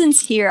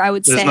presence here, I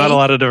would say. There's not a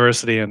lot of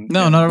diversity in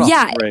not at all.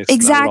 Yeah, race,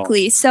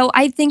 exactly. So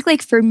I think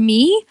like for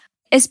me,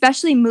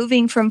 especially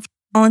moving from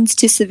Collins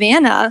to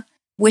Savannah,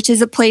 which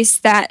is a place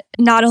that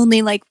not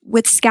only like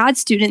with SCAD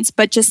students,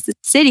 but just the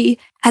city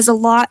has a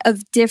lot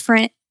of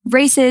different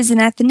races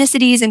and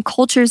ethnicities and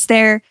cultures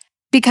there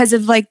because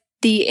of like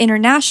the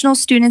international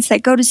students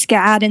that go to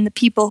SCAD and the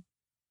people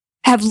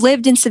who have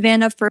lived in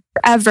Savannah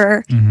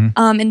forever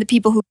and the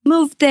people who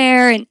moved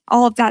there and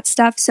all of that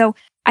stuff. So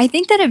I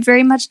think that it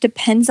very much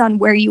depends on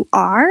where you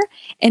are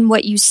and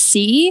what you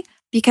see.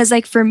 Because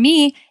like for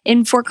me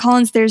in Fort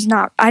Collins,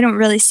 I don't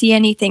really see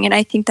anything. And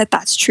I think that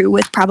that's true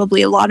with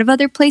probably a lot of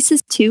other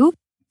places too.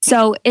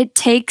 So it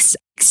takes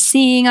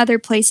seeing other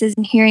places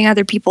and hearing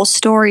other people's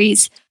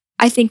stories,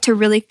 I think, to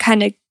really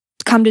kind of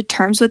come to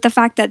terms with the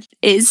fact that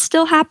it is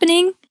still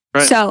happening.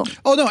 Right. So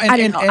I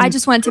don't know. I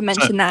just wanted to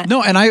mention that.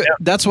 No, and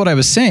that's what I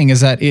was saying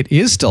is that it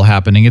is still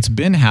happening. It's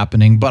been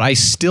happening, but I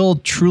still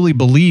truly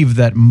believe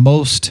that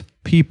most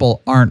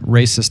people aren't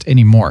racist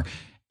anymore.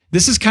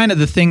 This is kind of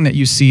the thing that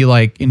you see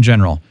like in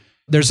general.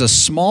 There's a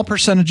small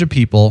percentage of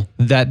people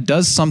that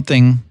does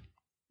something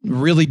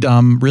really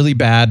dumb, really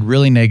bad,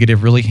 really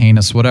negative, really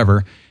heinous,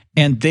 whatever,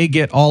 and they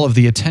get all of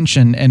the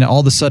attention and all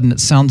of a sudden it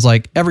sounds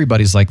like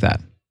everybody's like that.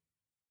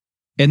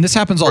 And this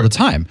happens all the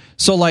time.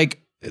 So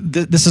like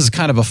this is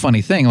kind of a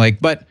funny thing,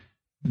 like, but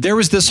there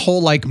was this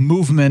whole like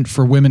movement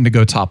for women to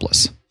go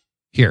topless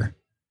here.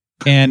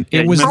 And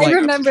it was I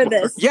remember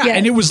this. Yeah, yes.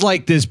 And it was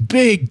like this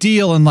big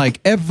deal. And like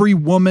every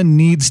woman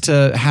needs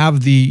to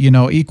have the,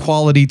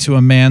 equality to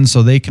a man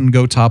so they can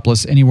go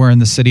topless anywhere in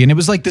the city. And it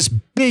was like this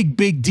big,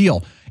 big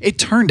deal. It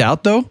turned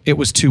out, though, it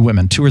was 2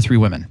 or 3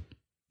 women.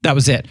 That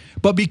was it.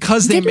 But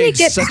because they made it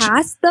get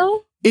passed,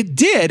 though? It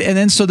did. And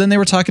then they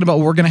were talking about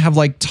we're going to have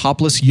like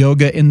topless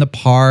yoga in the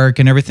park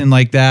and everything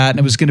like that. And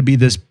it was going to be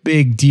this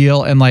big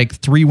deal. And like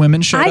 3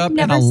 women showed up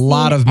and a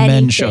lot of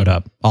men showed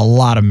up. A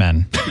lot of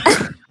men.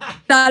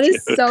 That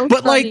is so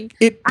but funny. Like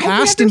it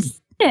passed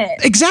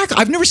exactly.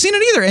 I've never seen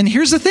it either. And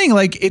here's the thing,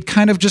 like it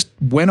kind of just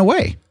went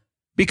away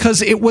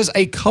because it was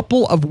a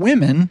couple of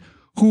women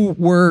who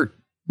were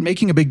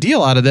making a big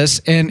deal out of this.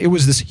 And it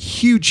was this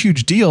huge,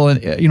 huge deal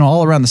and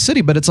all around the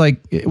city, but it's like,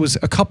 it was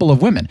a couple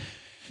of women.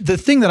 The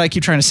thing that I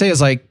keep trying to say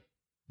is like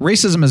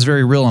racism is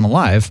very real and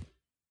alive,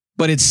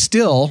 but it's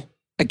still,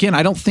 again,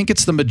 I don't think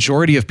it's the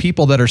majority of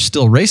people that are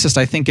still racist.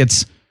 I think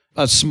it's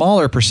a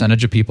smaller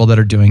percentage of people that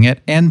are doing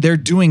it, and they're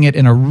doing it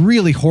in a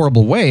really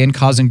horrible way and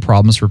causing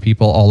problems for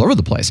people all over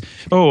the place.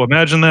 Oh,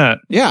 imagine that.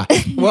 Yeah.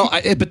 Well,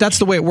 but that's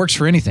the way it works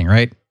for anything,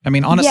 right? I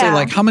mean, honestly,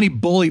 like how many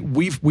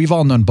we've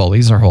all known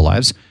bullies our whole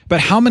lives, but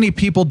how many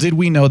people did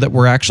we know that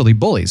were actually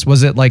bullies?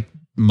 Was it like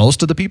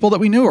most of the people that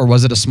we knew, or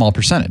was it a small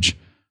percentage?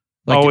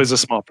 Like always a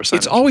small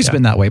percentage. It's always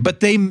been that way,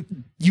 but you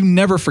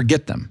never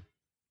forget them.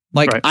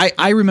 Like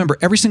I remember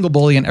every single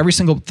bully and every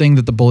single thing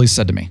that the bullies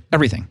said to me,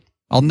 everything.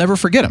 I'll never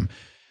forget them.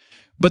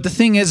 But the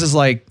thing is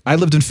like I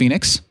lived in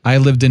Phoenix, I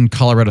lived in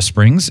Colorado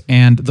Springs,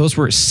 and those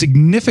were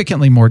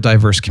significantly more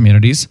diverse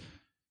communities,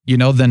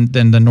 than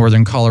the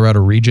northern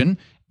Colorado region.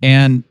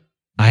 And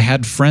I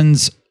had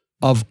friends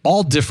of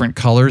all different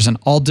colors and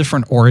all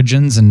different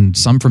origins, and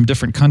some from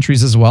different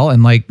countries as well.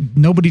 And like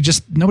nobody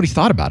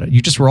thought about it.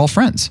 You just were all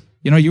friends.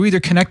 You either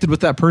connected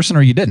with that person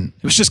or you didn't.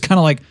 It was just kind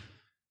of like,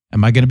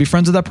 am I going to be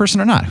friends with that person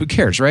or not? Who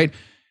cares, right?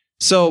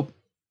 So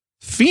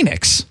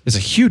Phoenix is a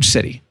huge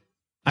city.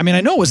 I mean,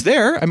 I know it was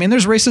there. I mean,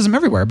 there's racism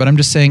everywhere, but I'm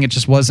just saying it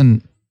just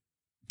wasn't.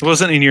 It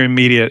wasn't in your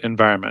immediate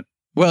environment.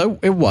 Well,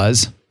 it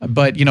was,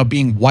 but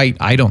being white,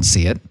 I don't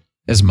see it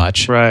as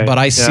much. Right. But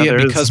I see it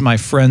because my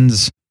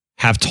friends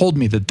have told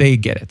me that they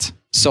get it.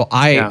 So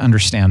I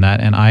understand that,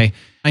 and I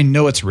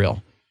know it's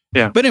real.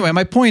 Yeah. But anyway,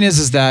 my point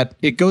is that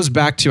it goes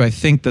back to, I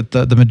think that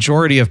the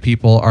majority of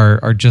people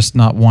are just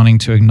not wanting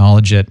to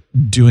acknowledge it,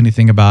 do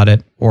anything about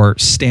it, or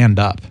stand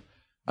up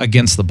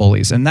against the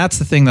bullies. And that's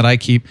the thing that I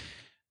keep.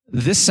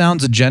 This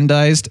sounds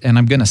agendized, and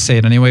I'm going to say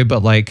it anyway,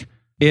 but like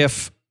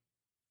if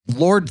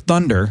Lord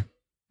Thunder,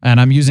 and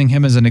I'm using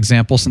him as an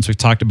example since we've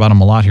talked about him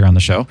a lot here on the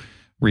show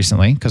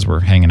recently because we're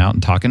hanging out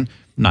and talking,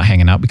 not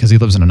hanging out because he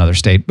lives in another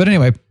state. But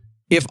anyway,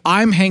 if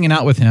I'm hanging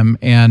out with him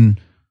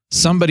and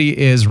somebody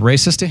is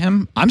racist to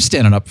him, I'm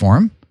standing up for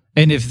him.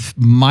 And if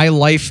my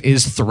life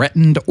is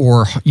threatened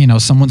or,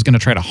 someone's going to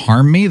try to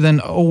harm me,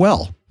 then, oh,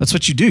 well, that's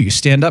what you do. You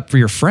stand up for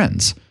your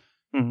friends.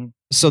 Mm-hmm.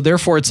 So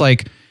therefore it's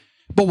like,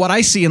 but what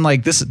I see in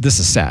like, this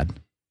is sad.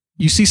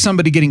 You see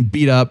somebody getting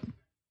beat up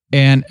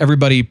and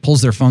everybody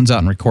pulls their phones out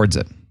and records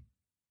it.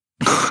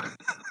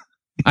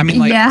 I mean,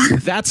 like,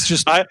 that's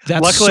just, that's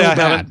luckily so I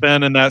bad. haven't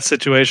been in that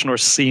situation or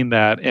seen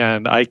that.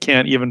 And I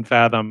can't even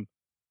fathom.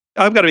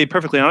 I've got to be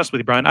perfectly honest with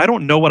you, Brian. I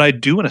don't know what I'd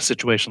do in a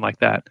situation like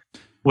that.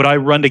 Would I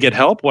run to get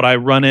help? Would I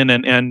run in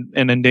and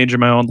endanger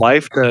my own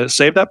life to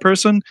save that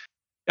person?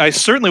 I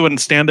certainly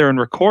wouldn't stand there and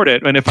record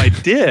it. And if I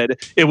did,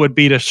 it would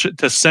be to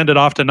send it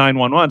off to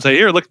 911. Say,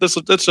 here, look, this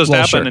just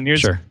happened. Sure, and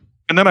here's, sure.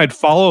 And then I'd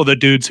follow the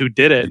dudes who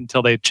did it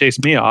until they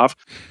chased me off.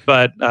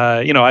 But,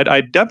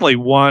 I definitely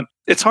want,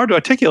 it's hard to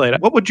articulate.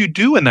 What would you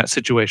do in that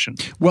situation?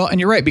 Well, and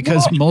you're right,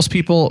 because most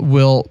people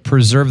will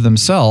preserve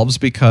themselves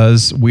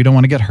because we don't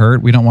want to get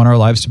hurt. We don't want our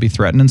lives to be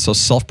threatened. And so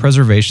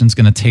self-preservation is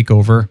going to take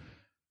over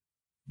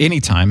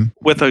anytime.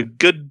 With a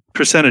good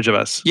percentage of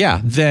us.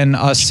 Yeah. Then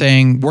us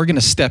saying, we're going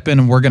to step in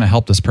and we're going to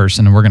help this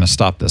person and we're going to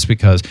stop this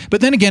because,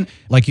 but then again,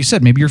 like you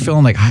said, maybe you're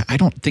feeling like, I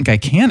don't think I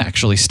can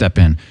actually step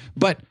in.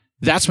 But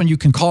that's when you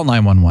can call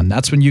 911.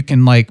 That's when you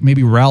can like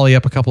maybe rally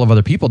up a couple of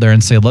other people there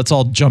and say, let's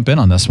all jump in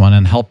on this one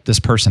and help this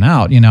person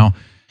out,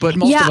 But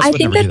most of us I would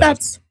think never do that.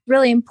 that's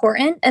really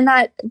important. And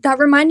that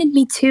reminded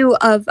me too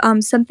of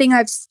something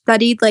I've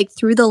studied like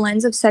through the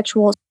lens of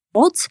sexual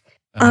assault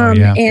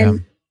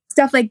and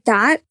stuff like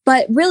that.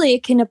 But really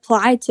it can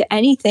apply to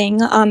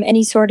anything,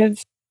 any sort of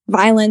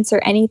violence or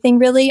anything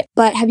really.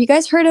 But have you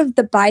guys heard of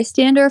the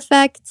bystander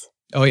effect?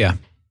 Oh, yeah.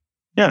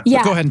 Yeah.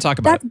 Go ahead and talk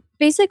about it. That's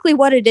basically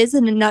what it is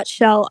in a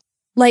nutshell.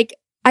 Like,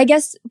 I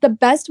guess the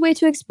best way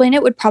to explain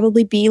it would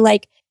probably be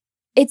like,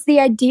 it's the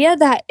idea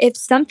that if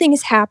something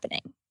is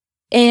happening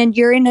and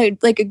you're in a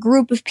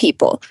group of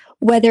people,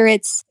 whether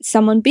it's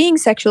someone being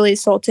sexually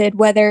assaulted,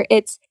 whether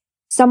it's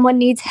someone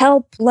needs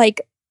help,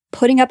 like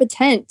putting up a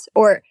tent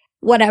or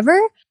whatever,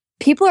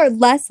 people are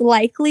less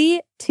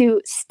likely to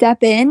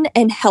step in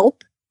and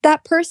help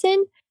that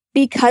person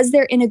because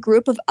they're in a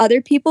group of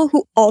other people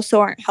who also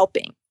aren't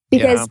helping.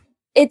 Because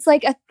it's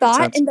like a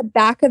thought in the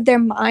back of their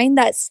mind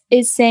that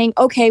is saying,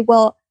 okay,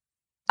 well,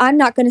 I'm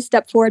not going to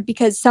step forward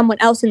because someone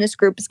else in this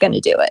group is going to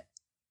do it.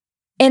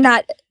 And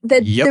that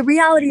the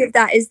reality of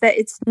that is that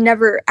it's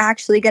never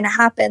actually going to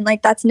happen.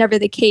 Like that's never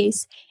the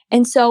case.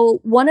 And so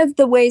one of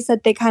the ways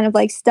that they kind of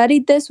like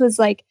studied this was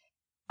like,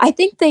 I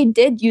think they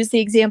did use the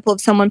example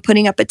of someone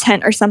putting up a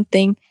tent or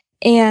something.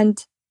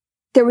 And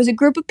there was a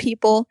group of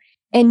people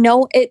and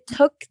it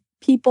took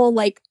people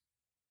like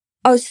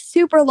a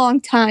super long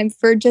time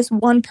for just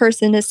one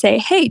person to say,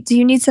 hey, do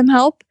you need some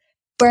help?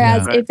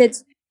 Whereas if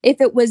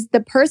it was the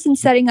person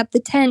setting up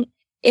the tent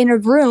in a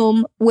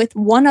room with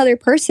one other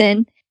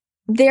person,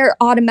 they're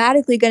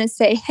automatically going to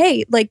say,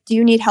 hey, like, do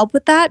you need help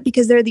with that?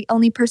 Because they're the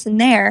only person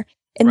there.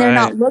 And they're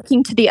not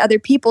looking to the other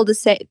people to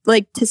say,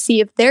 like, to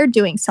see if they're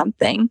doing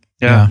something.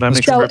 Yeah, that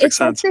makes perfect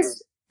sense. So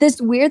it's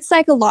this weird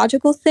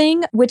psychological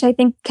thing, which I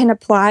think can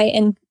apply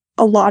in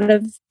a lot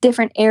of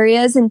different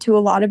areas and to a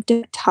lot of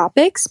different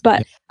topics.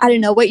 But I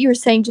don't know, what you were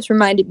saying just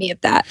reminded me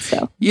of that.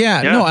 So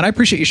no, and I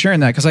appreciate you sharing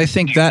that because I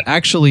think that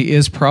actually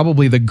is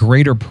probably the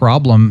greater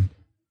problem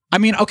I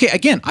mean, okay,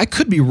 again, I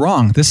could be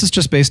wrong. This is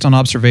just based on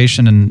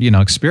observation and,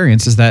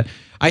 experience, is that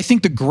I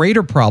think the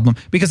greater problem,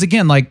 because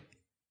again, like,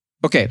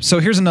 okay, so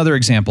here's another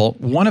example.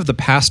 One of the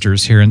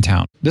pastors here in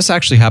town, this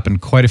actually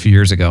happened quite a few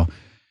years ago,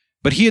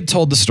 but he had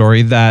told the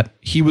story that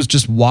he was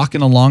just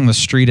walking along the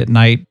street at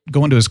night,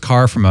 going to his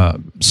car from a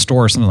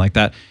store or something like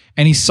that,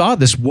 and he saw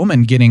this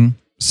woman getting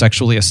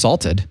sexually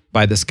assaulted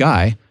by this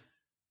guy,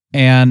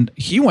 and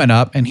he went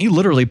up and he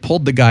literally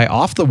pulled the guy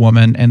off the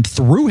woman and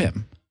threw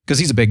him, because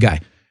he's a big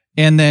guy,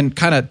 and then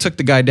kind of took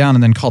the guy down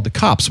and then called the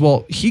cops.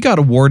 Well, he got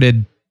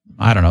awarded,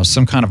 I don't know,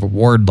 some kind of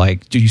award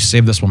like, "Did you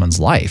save this woman's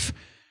life?"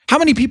 How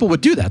many people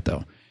would do that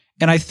though?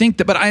 And I think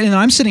that,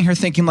 I'm sitting here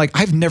thinking like,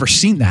 I've never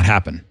seen that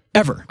happen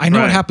ever. I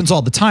know It happens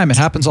all the time. It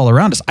happens all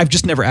around us. I've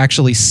just never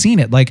actually seen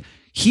it. Like,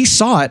 he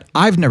saw it.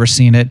 I've never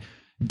seen it.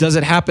 Does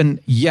it happen?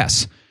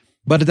 Yes.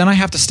 But then I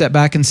have to step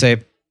back and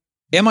say,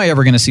 am I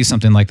ever going to see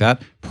something like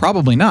that?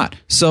 Probably not.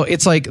 So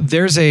it's like,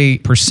 there's a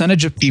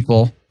percentage of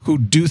people who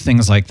do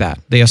things like that.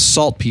 They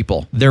assault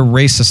people. They're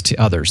racist to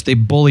others. They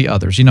bully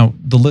others.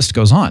 The list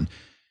goes on.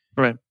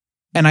 Right.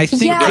 And I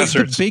think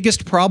the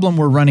biggest problem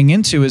we're running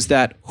into is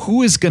that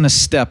who is going to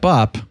step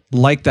up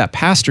like that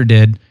pastor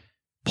did,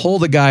 pull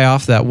the guy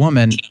off that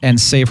woman and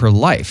save her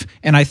life?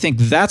 And I think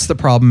that's the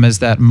problem, is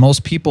that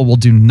most people will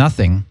do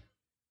nothing.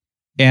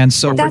 And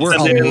so we're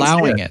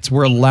allowing it.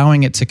 We're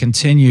allowing it to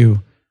continue,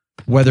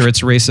 whether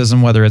it's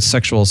racism, whether it's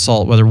sexual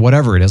assault,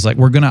 whatever it is. Like,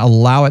 we're going to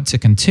allow it to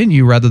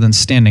continue rather than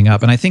standing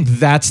up. And I think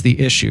that's the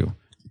issue.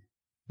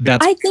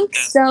 I think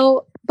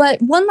so.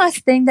 But one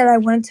last thing that I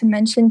wanted to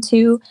mention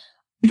too,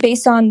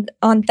 based on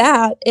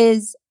that,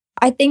 is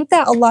I think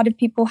that a lot of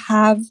people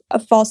have a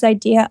false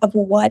idea of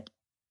what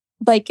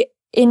like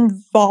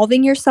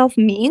involving yourself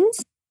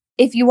means.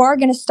 If you are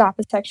going to stop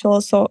a sexual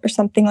assault or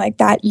something like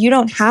that, you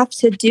don't have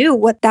to do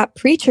what that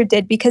preacher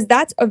did, because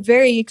that's a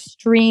very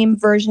extreme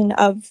version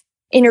of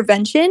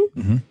intervention.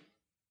 Mm-hmm.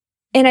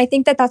 And I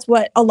think that that's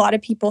what a lot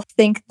of people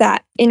think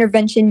that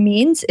intervention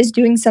means, is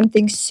doing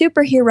something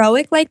super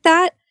heroic like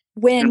that,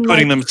 when and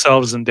putting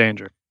themselves in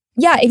danger.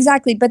 Yeah,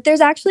 exactly. But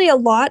there's actually a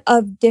lot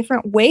of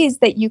different ways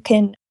that you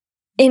can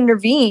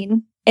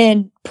intervene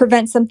and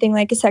prevent something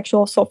like a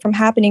sexual assault from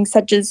happening,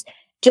 such as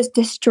just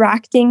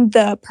distracting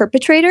the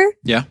perpetrator.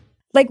 Yeah.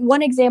 Like,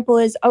 one example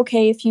is,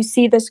 okay, if you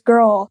see this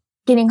girl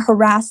getting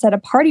harassed at a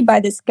party by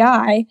this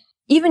guy,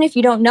 even if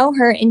you don't know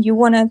her and you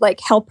want to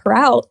like help her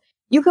out,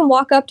 you can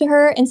walk up to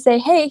her and say,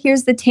 "Hey,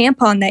 here's the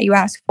tampon that you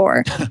asked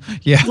for."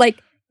 Yeah. Like,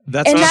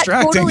 that's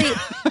distracting. That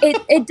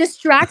totally, it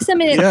distracts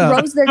them and it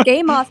throws their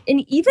game off.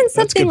 And even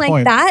something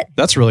like that.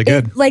 That's really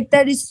good.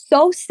 That is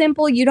so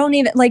simple. You don't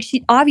even, like,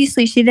 she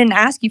didn't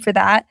ask you for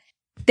that.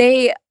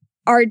 They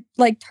are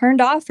like turned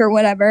off or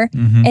whatever.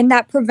 Mm-hmm. And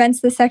that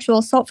prevents the sexual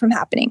assault from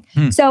happening.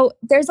 So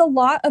there's a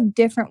lot of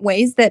different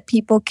ways that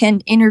people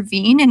can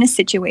intervene in a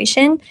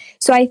situation.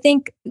 So I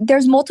think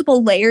there's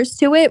multiple layers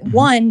to it. Mm-hmm.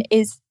 One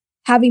is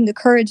having the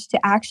courage to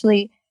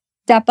actually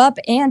step up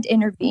and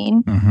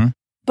intervene. Mm-hmm.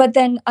 But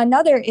then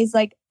another is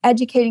like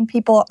educating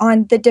people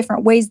on the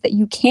different ways that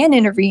you can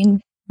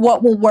intervene,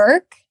 what will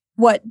work,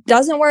 what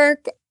doesn't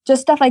work,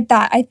 just stuff like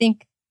that. I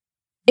think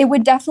it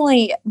would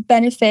definitely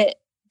benefit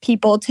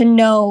people to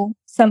know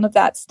some of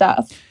that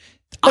stuff.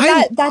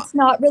 But that's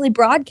not really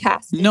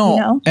broadcast.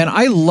 No. And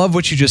I love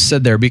what you just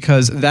said there,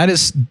 because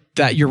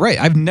that you're right.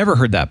 I've never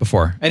heard that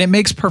before. And it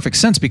makes perfect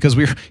sense, because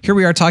here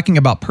we are talking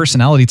about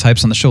personality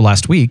types on the show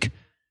last week.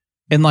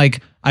 And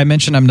like I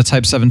mentioned, I'm the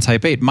type 7,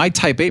 type 8. My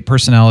type 8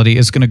 personality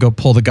is going to go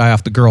pull the guy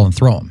off the girl and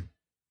throw him.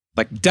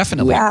 Like,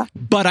 definitely. Yeah.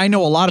 But I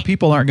know a lot of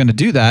people aren't going to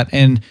do that.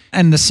 And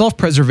the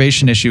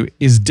self-preservation issue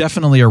is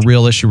definitely a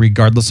real issue,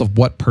 regardless of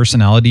what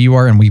personality you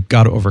are. And we've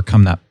got to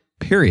overcome that,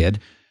 period.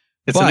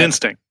 It's an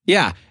instinct.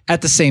 Yeah.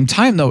 At the same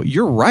time, though,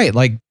 you're right.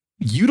 Like,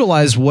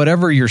 utilize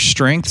whatever your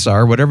strengths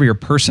are, whatever your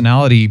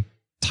personality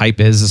type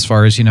is, as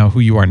far as, who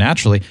you are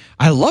naturally.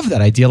 I love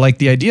that idea. Like,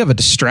 the idea of a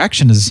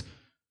distraction is,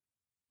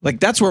 like,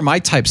 that's where my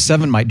type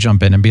 7 might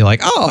jump in and be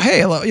like, "Oh,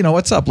 hey,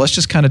 what's up? Let's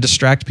just kind of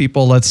distract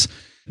people.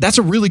 That's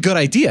a really good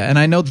idea." And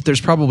I know that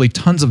there's probably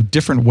tons of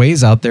different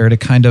ways out there to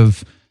kind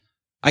of,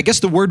 I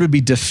guess the word would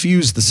be,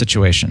 diffuse the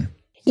situation.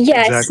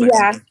 Yes. Exactly.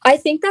 Yeah. I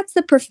think that's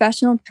the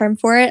professional term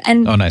for it.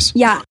 And oh, nice.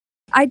 Yeah.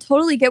 I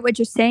totally get what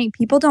you're saying.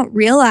 People don't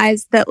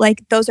realize that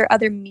like those are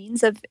other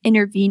means of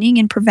intervening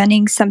and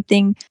preventing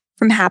something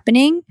from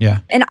happening.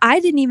 Yeah. And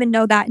I didn't even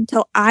know that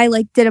until I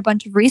like did a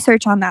bunch of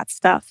research on that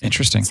stuff.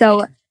 Interesting.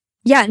 So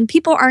yeah, and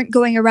people aren't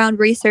going around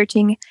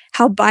researching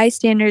how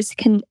bystanders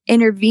can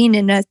intervene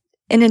in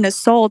an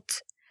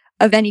assault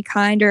of any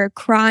kind or a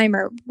crime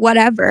or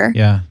whatever.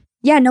 Yeah.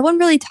 Yeah, no one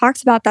really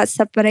talks about that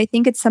stuff, but I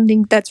think it's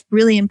something that's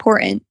really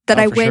important that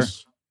I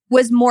wish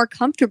was more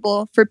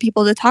comfortable for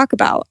people to talk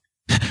about.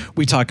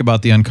 We talk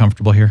about the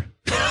uncomfortable here.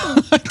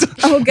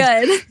 Oh,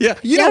 good. Yeah.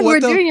 You know what, we're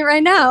doing it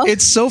right now.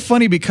 It's so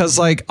funny because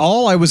like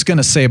all I was going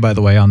to say, by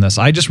the way, on this,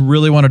 I just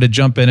really wanted to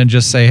jump in and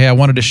just say, hey, I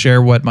wanted to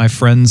share what my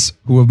friends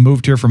who have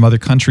moved here from other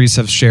countries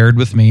have shared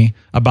with me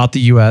about the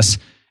U.S.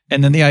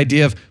 And then the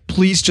idea of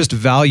please just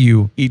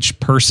value each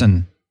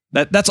person.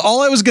 That's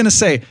all I was going to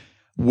say.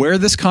 where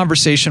this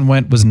conversation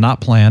went was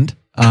not planned.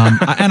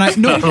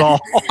 I'm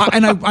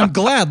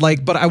glad,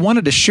 but I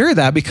wanted to share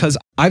that because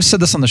I've said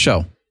this on the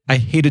show. I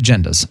hate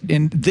agendas.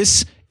 And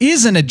this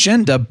is an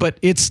agenda, but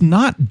it's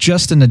not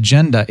just an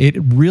agenda. It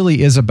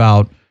really is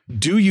about,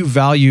 do you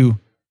value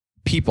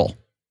people?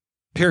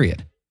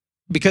 Period.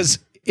 Because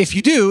if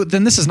you do,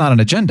 then this is not an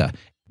agenda.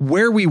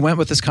 Where we went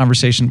with this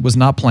conversation was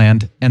not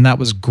planned, and that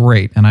was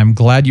great. And I'm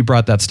glad you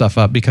brought that stuff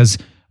up because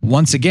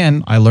once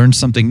again, I learned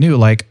something new,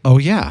 like, oh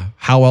yeah,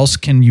 how else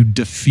can you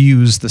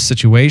diffuse the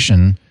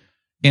situation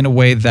in a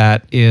way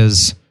that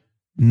is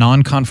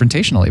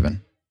non-confrontational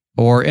even,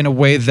 or in a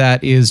way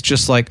that is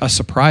just like a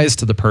surprise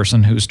to the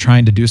person who's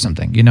trying to do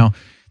something.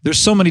 There's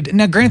so many.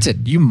 Now,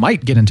 granted, you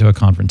might get into a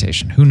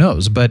confrontation, who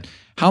knows, but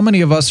how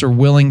many of us are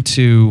willing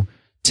to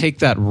take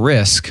that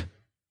risk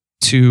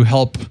to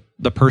help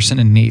the person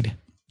in need?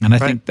 And I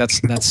think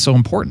that's so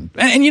important.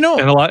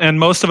 And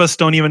most of us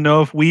don't even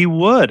know if we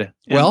would.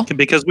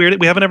 Because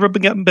we haven't ever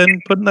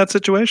been put in that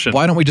situation.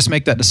 Why don't we just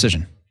make that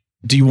decision?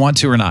 Do you want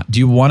to or not? Do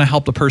you want to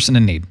help the person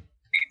in need?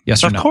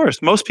 Yes or no? Of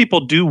course. Most people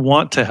do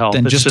want to help.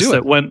 Then just do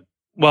it.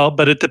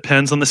 But it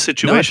depends on the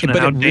situation and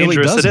how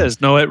dangerous it is.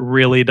 No, it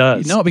really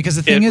does. No, because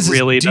the thing is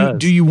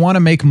do you want to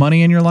make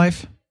money in your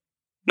life?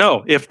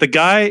 No, if the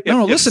guy,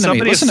 if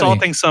somebody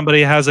assaulting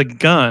somebody has a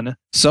gun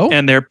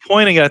and they're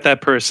pointing at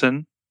that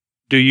person,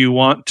 do you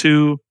want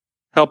to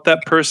help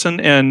that person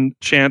and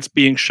chance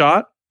being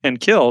shot and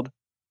killed?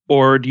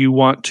 Or do you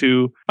want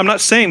to... I'm not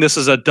saying this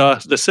is a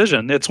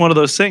decision. It's one of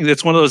those things.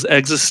 It's one of those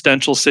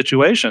existential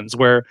situations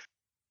where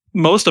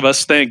most of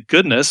us, thank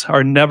goodness,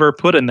 are never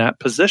put in that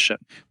position.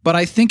 But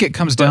I think it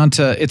comes down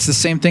to... It's the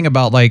same thing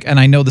about and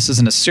I know this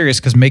isn't as serious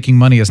because making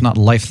money is not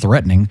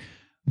life-threatening.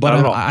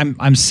 But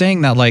I'm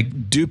saying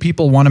that do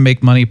people want to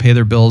make money, pay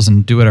their bills,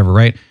 and do whatever,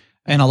 right?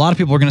 And a lot of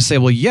people are going to say,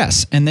 well,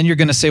 yes. And then you're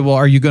going to say, well,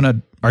 are you going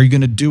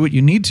to do what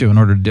you need to in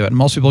order to do it? And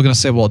most people are going to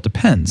say, well, it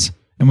depends.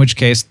 In which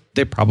case,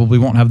 they probably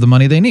won't have the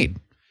money they need.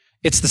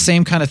 It's the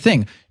same kind of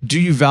thing. Do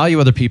you value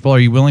other people? Are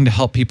you willing to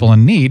help people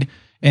in need?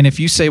 And if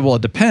you say, well,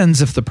 it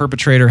depends, if the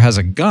perpetrator has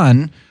a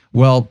gun,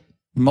 well,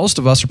 most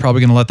of us are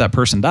probably going to let that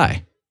person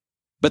die.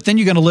 But then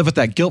you're going to live with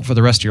that guilt for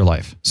the rest of your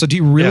life. So do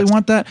you really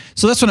want that?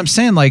 So that's what I'm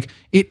saying.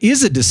 It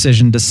is a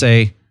decision to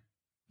say,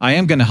 I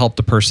am going to help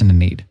the person in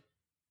need.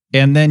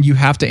 And then you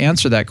have to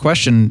answer that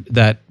question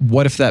that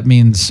what if that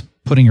means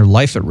putting your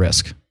life at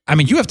risk? I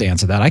mean, you have to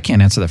answer that. I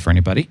can't answer that for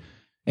anybody.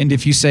 And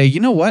if you say, you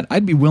know what,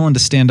 I'd be willing to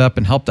stand up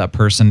and help that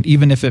person,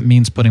 even if it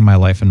means putting my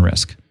life in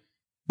risk.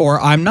 Or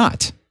I'm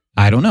not.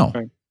 I don't know.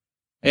 Right.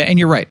 And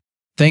you're right.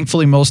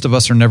 Thankfully, most of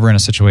us are never in a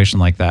situation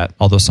like that,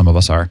 although some of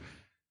us are.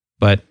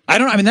 But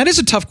that is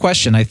a tough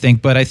question, I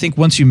think. But I think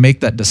once you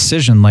make that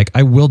decision,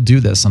 I will do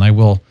this and I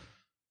will,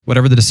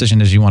 whatever the decision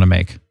is you want to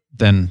make,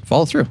 then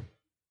follow through.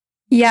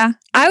 Yeah,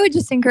 I would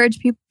just encourage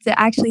people to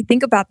actually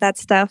think about that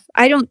stuff.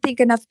 I don't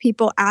think enough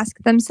people ask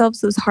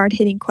themselves those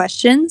hard-hitting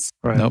questions.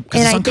 Right. Nope,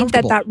 and I think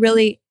that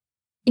really,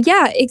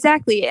 yeah,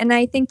 exactly. And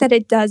I think that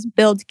it does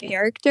build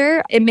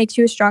character. It makes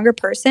you a stronger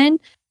person.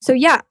 So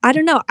yeah, I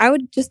don't know. I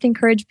would just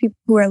encourage people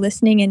who are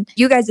listening, and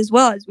you guys as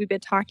well, as we've been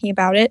talking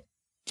about it,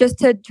 just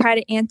to try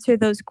to answer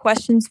those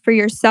questions for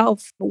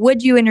yourself.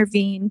 Would you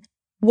intervene?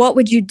 What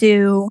would you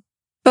do?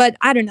 But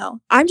I don't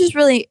know. I'm just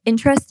really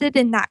interested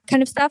in that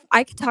kind of stuff.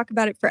 I could talk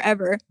about it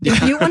forever.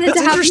 If you wanted to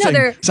have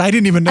I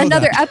didn't even know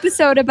another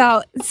episode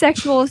about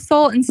sexual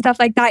assault and stuff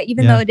like that,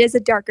 even though it is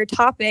a darker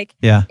topic,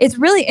 it's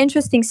really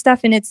interesting stuff,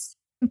 and it's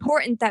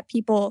important that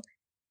people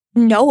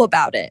know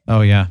about it.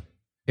 Oh, yeah.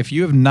 If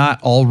you have not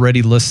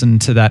already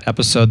listened to that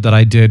episode that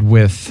I did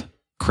with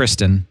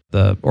Kristen,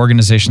 the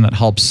organization that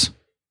helps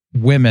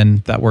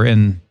women that were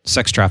in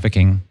sex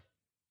trafficking,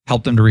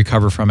 help them to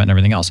recover from it and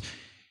everything else.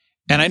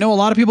 And I know a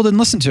lot of people didn't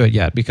listen to it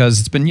yet because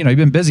it's been, you've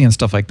been busy and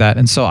stuff like that.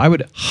 And so I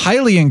would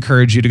highly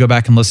encourage you to go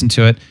back and listen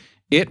to it.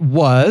 It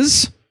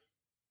was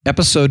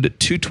episode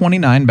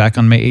 229 back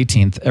on May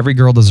 18th. Every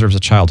Girl Deserves a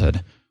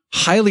Childhood.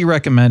 Highly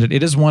recommend it.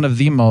 It is one of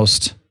the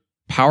most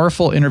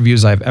powerful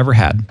interviews I've ever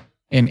had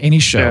in any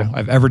show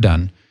I've ever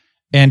done.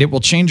 And it will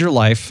change your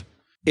life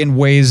in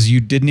ways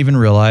you didn't even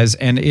realize.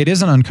 And it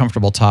is an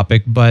uncomfortable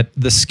topic, but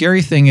the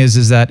scary thing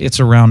is that it's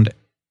around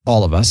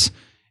all of us.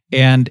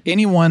 And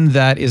anyone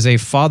that is a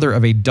father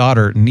of a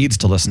daughter needs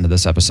to listen to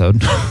this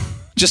episode.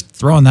 Just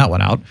throwing that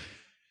one out.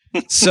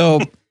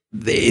 So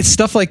it's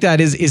stuff like that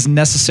is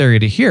necessary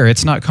to hear.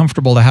 It's not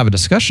comfortable to have a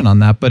discussion on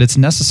that, but it's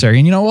necessary.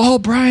 And oh,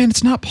 Brian,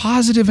 it's not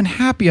positive and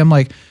happy. I'm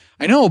like,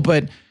 I know,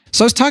 but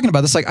so I was talking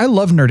about this. I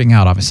love nerding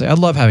out, obviously. I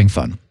love having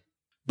fun.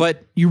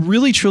 But you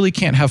really, truly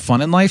can't have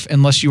fun in life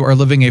unless you are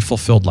living a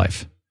fulfilled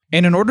life.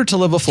 And in order to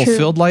live a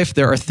fulfilled life,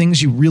 there are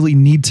things you really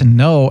need to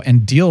know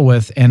and deal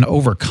with and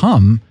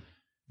overcome.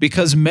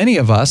 Because many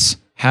of us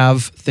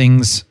have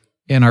things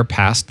in our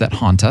past that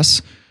haunt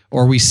us,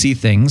 or we see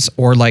things,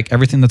 or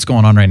everything that's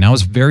going on right now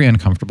is very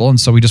uncomfortable. And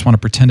so we just want to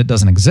pretend it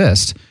doesn't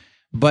exist.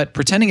 But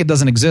pretending it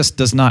doesn't exist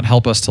does not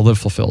help us to live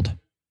fulfilled.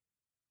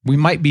 We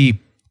might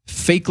be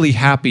fakely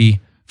happy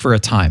for a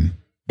time,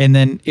 and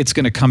then it's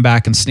going to come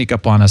back and sneak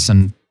up on us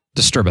and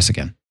disturb us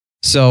again.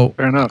 So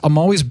Fair enough. I'm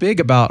always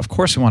big about, of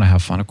course I want to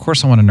have fun. Of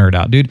course I want to nerd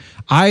out. Dude,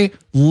 I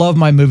love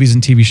my movies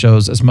and TV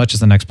shows as much as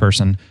the next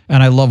person,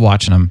 and I love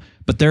watching them.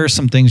 But there are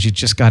some things you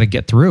just got to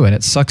get through, and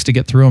it sucks to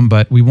get through them,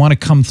 but we want to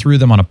come through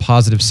them on a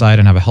positive side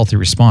and have a healthy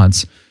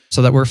response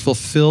so that we're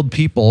fulfilled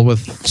people with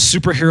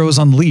superheroes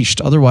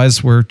unleashed.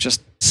 Otherwise, we're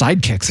just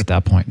sidekicks at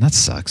that point, and that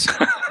sucks.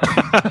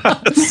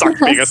 Suck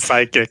being a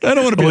sidekick. I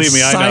don't want to be a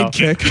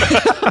sidekick.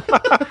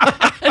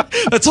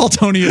 That's all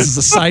Tony is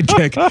a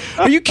sidekick.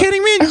 Are you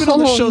kidding me? You've been on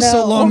the show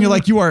so long. You're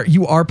like, you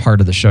are part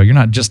of the show. You're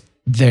not just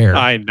there.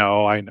 I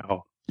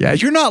know. Yeah,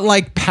 you're not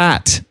like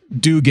Pat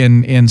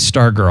Dugan in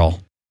Stargirl.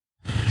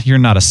 You're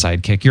not a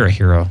sidekick. You're a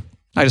hero.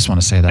 I just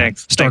want to say that.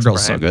 Thanks.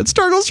 Stargirl's so good.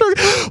 Stargirl's so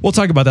good. We'll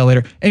talk about that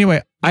later.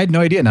 Anyway, I had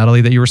no idea,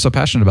 Natalie, that you were so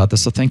passionate about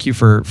this. So thank you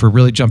for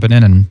really jumping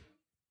in and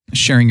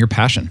sharing your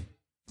passion.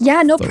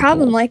 Yeah, no So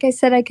problem. cool. Like I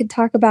said, I could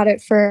talk about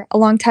it for a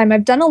long time.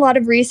 I've done a lot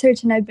of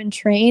research and I've been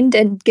trained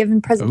and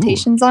given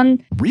presentations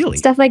on Really?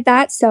 stuff like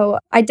that. So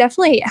I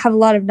definitely have a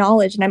lot of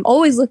knowledge and I'm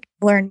always looking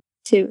to learn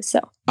too. So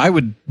I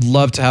would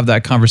love to have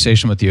that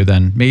conversation with you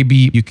then.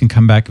 Maybe you can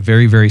come back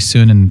very, very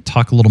soon and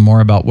talk a little more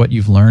about what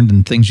you've learned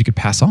and things you could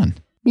pass on.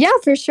 yeah,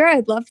 for sure.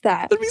 I'd love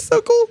that. That'd be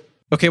so cool.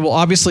 Okay, well,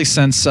 obviously,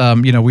 since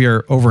we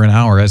are over an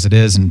hour as it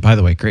is, and by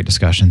the way, great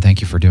discussion.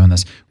 Thank you for doing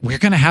this. We're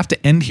going to have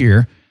to end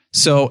here.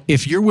 So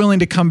if you're willing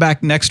to come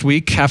back next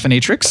week,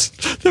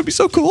 Caffeinatrix, that'd be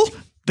so cool.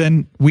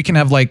 Then we can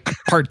have like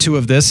part 2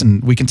 of this,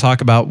 and we can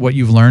talk about what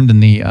you've learned in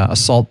the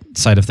assault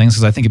side of things,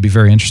 because I think it'd be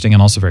very interesting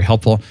and also very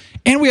helpful.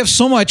 And we have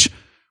so much.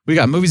 We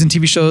got movies and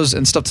TV shows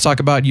and stuff to talk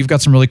about. You've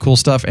got some really cool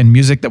stuff and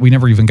music that we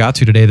never even got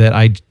to today that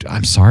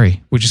I'm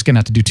sorry. We're just going to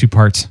have to do 2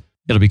 parts.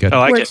 It'll be good. I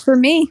like Works it. for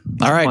me.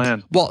 All right.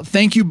 Plan. Well,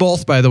 thank you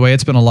both, by the way.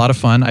 It's been a lot of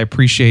fun. I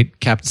appreciate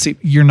Captain. See,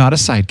 you're not a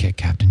sidekick,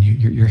 Captain.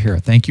 You're here.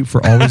 Thank you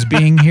for always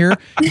being here.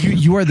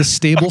 You are the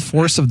stable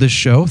force of this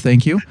show.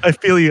 Thank you. I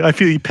feel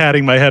you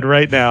patting my head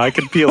right now. I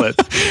can feel it.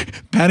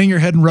 Patting your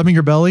head and rubbing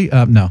your belly?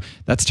 No,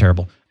 that's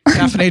terrible.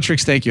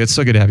 Caffeinatrix, thank you. It's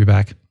so good to have you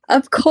back.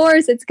 Of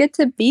course. It's good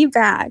to be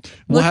back.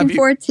 We'll have Looking you-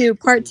 forward to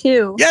part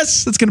 2.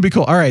 Yes, it's going to be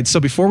cool. All right. So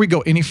before we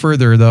go any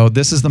further, though,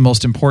 this is the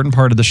most important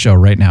part of the show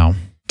right now.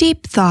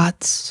 Deep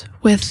Thoughts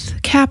with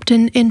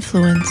Captain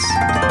Influence.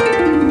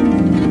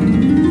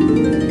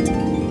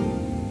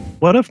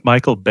 What if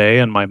Michael Bay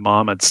and my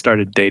mom had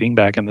started dating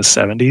back in the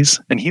 70s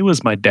and he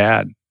was my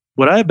dad?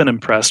 Would I have been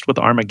impressed with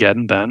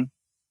Armageddon then?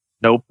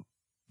 Nope.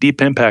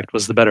 Deep Impact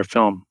was the better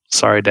film.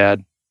 Sorry,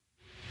 Dad.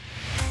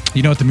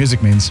 You know what the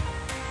music means.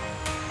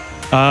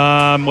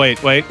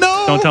 Wait.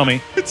 No! Don't tell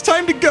me. It's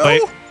time to go.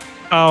 Wait.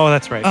 Oh,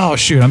 that's right. Oh,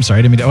 shoot. I'm sorry.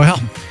 I didn't mean to. Well,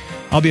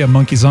 I'll be a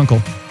monkey's uncle.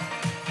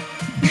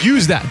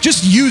 Use that.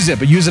 Just use it,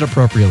 but use it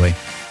appropriately.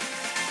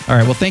 All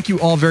right. Well, thank you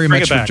all very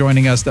Bring much it for back.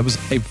 joining us. That was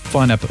a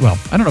fun episode. Well,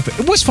 I don't know if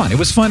it was fun. It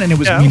was fun and it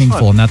was Yeah, it was meaningful,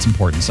 fun. and that's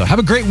important. So have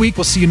a great week.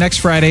 We'll see you next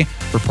Friday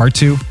for part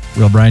 2.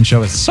 Real Brian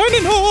Show is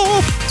signing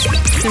off.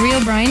 The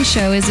Real Brian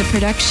Show is a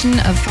production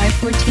of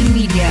 514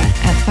 Media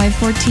at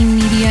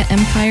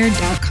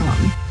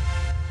 514mediaempire.com.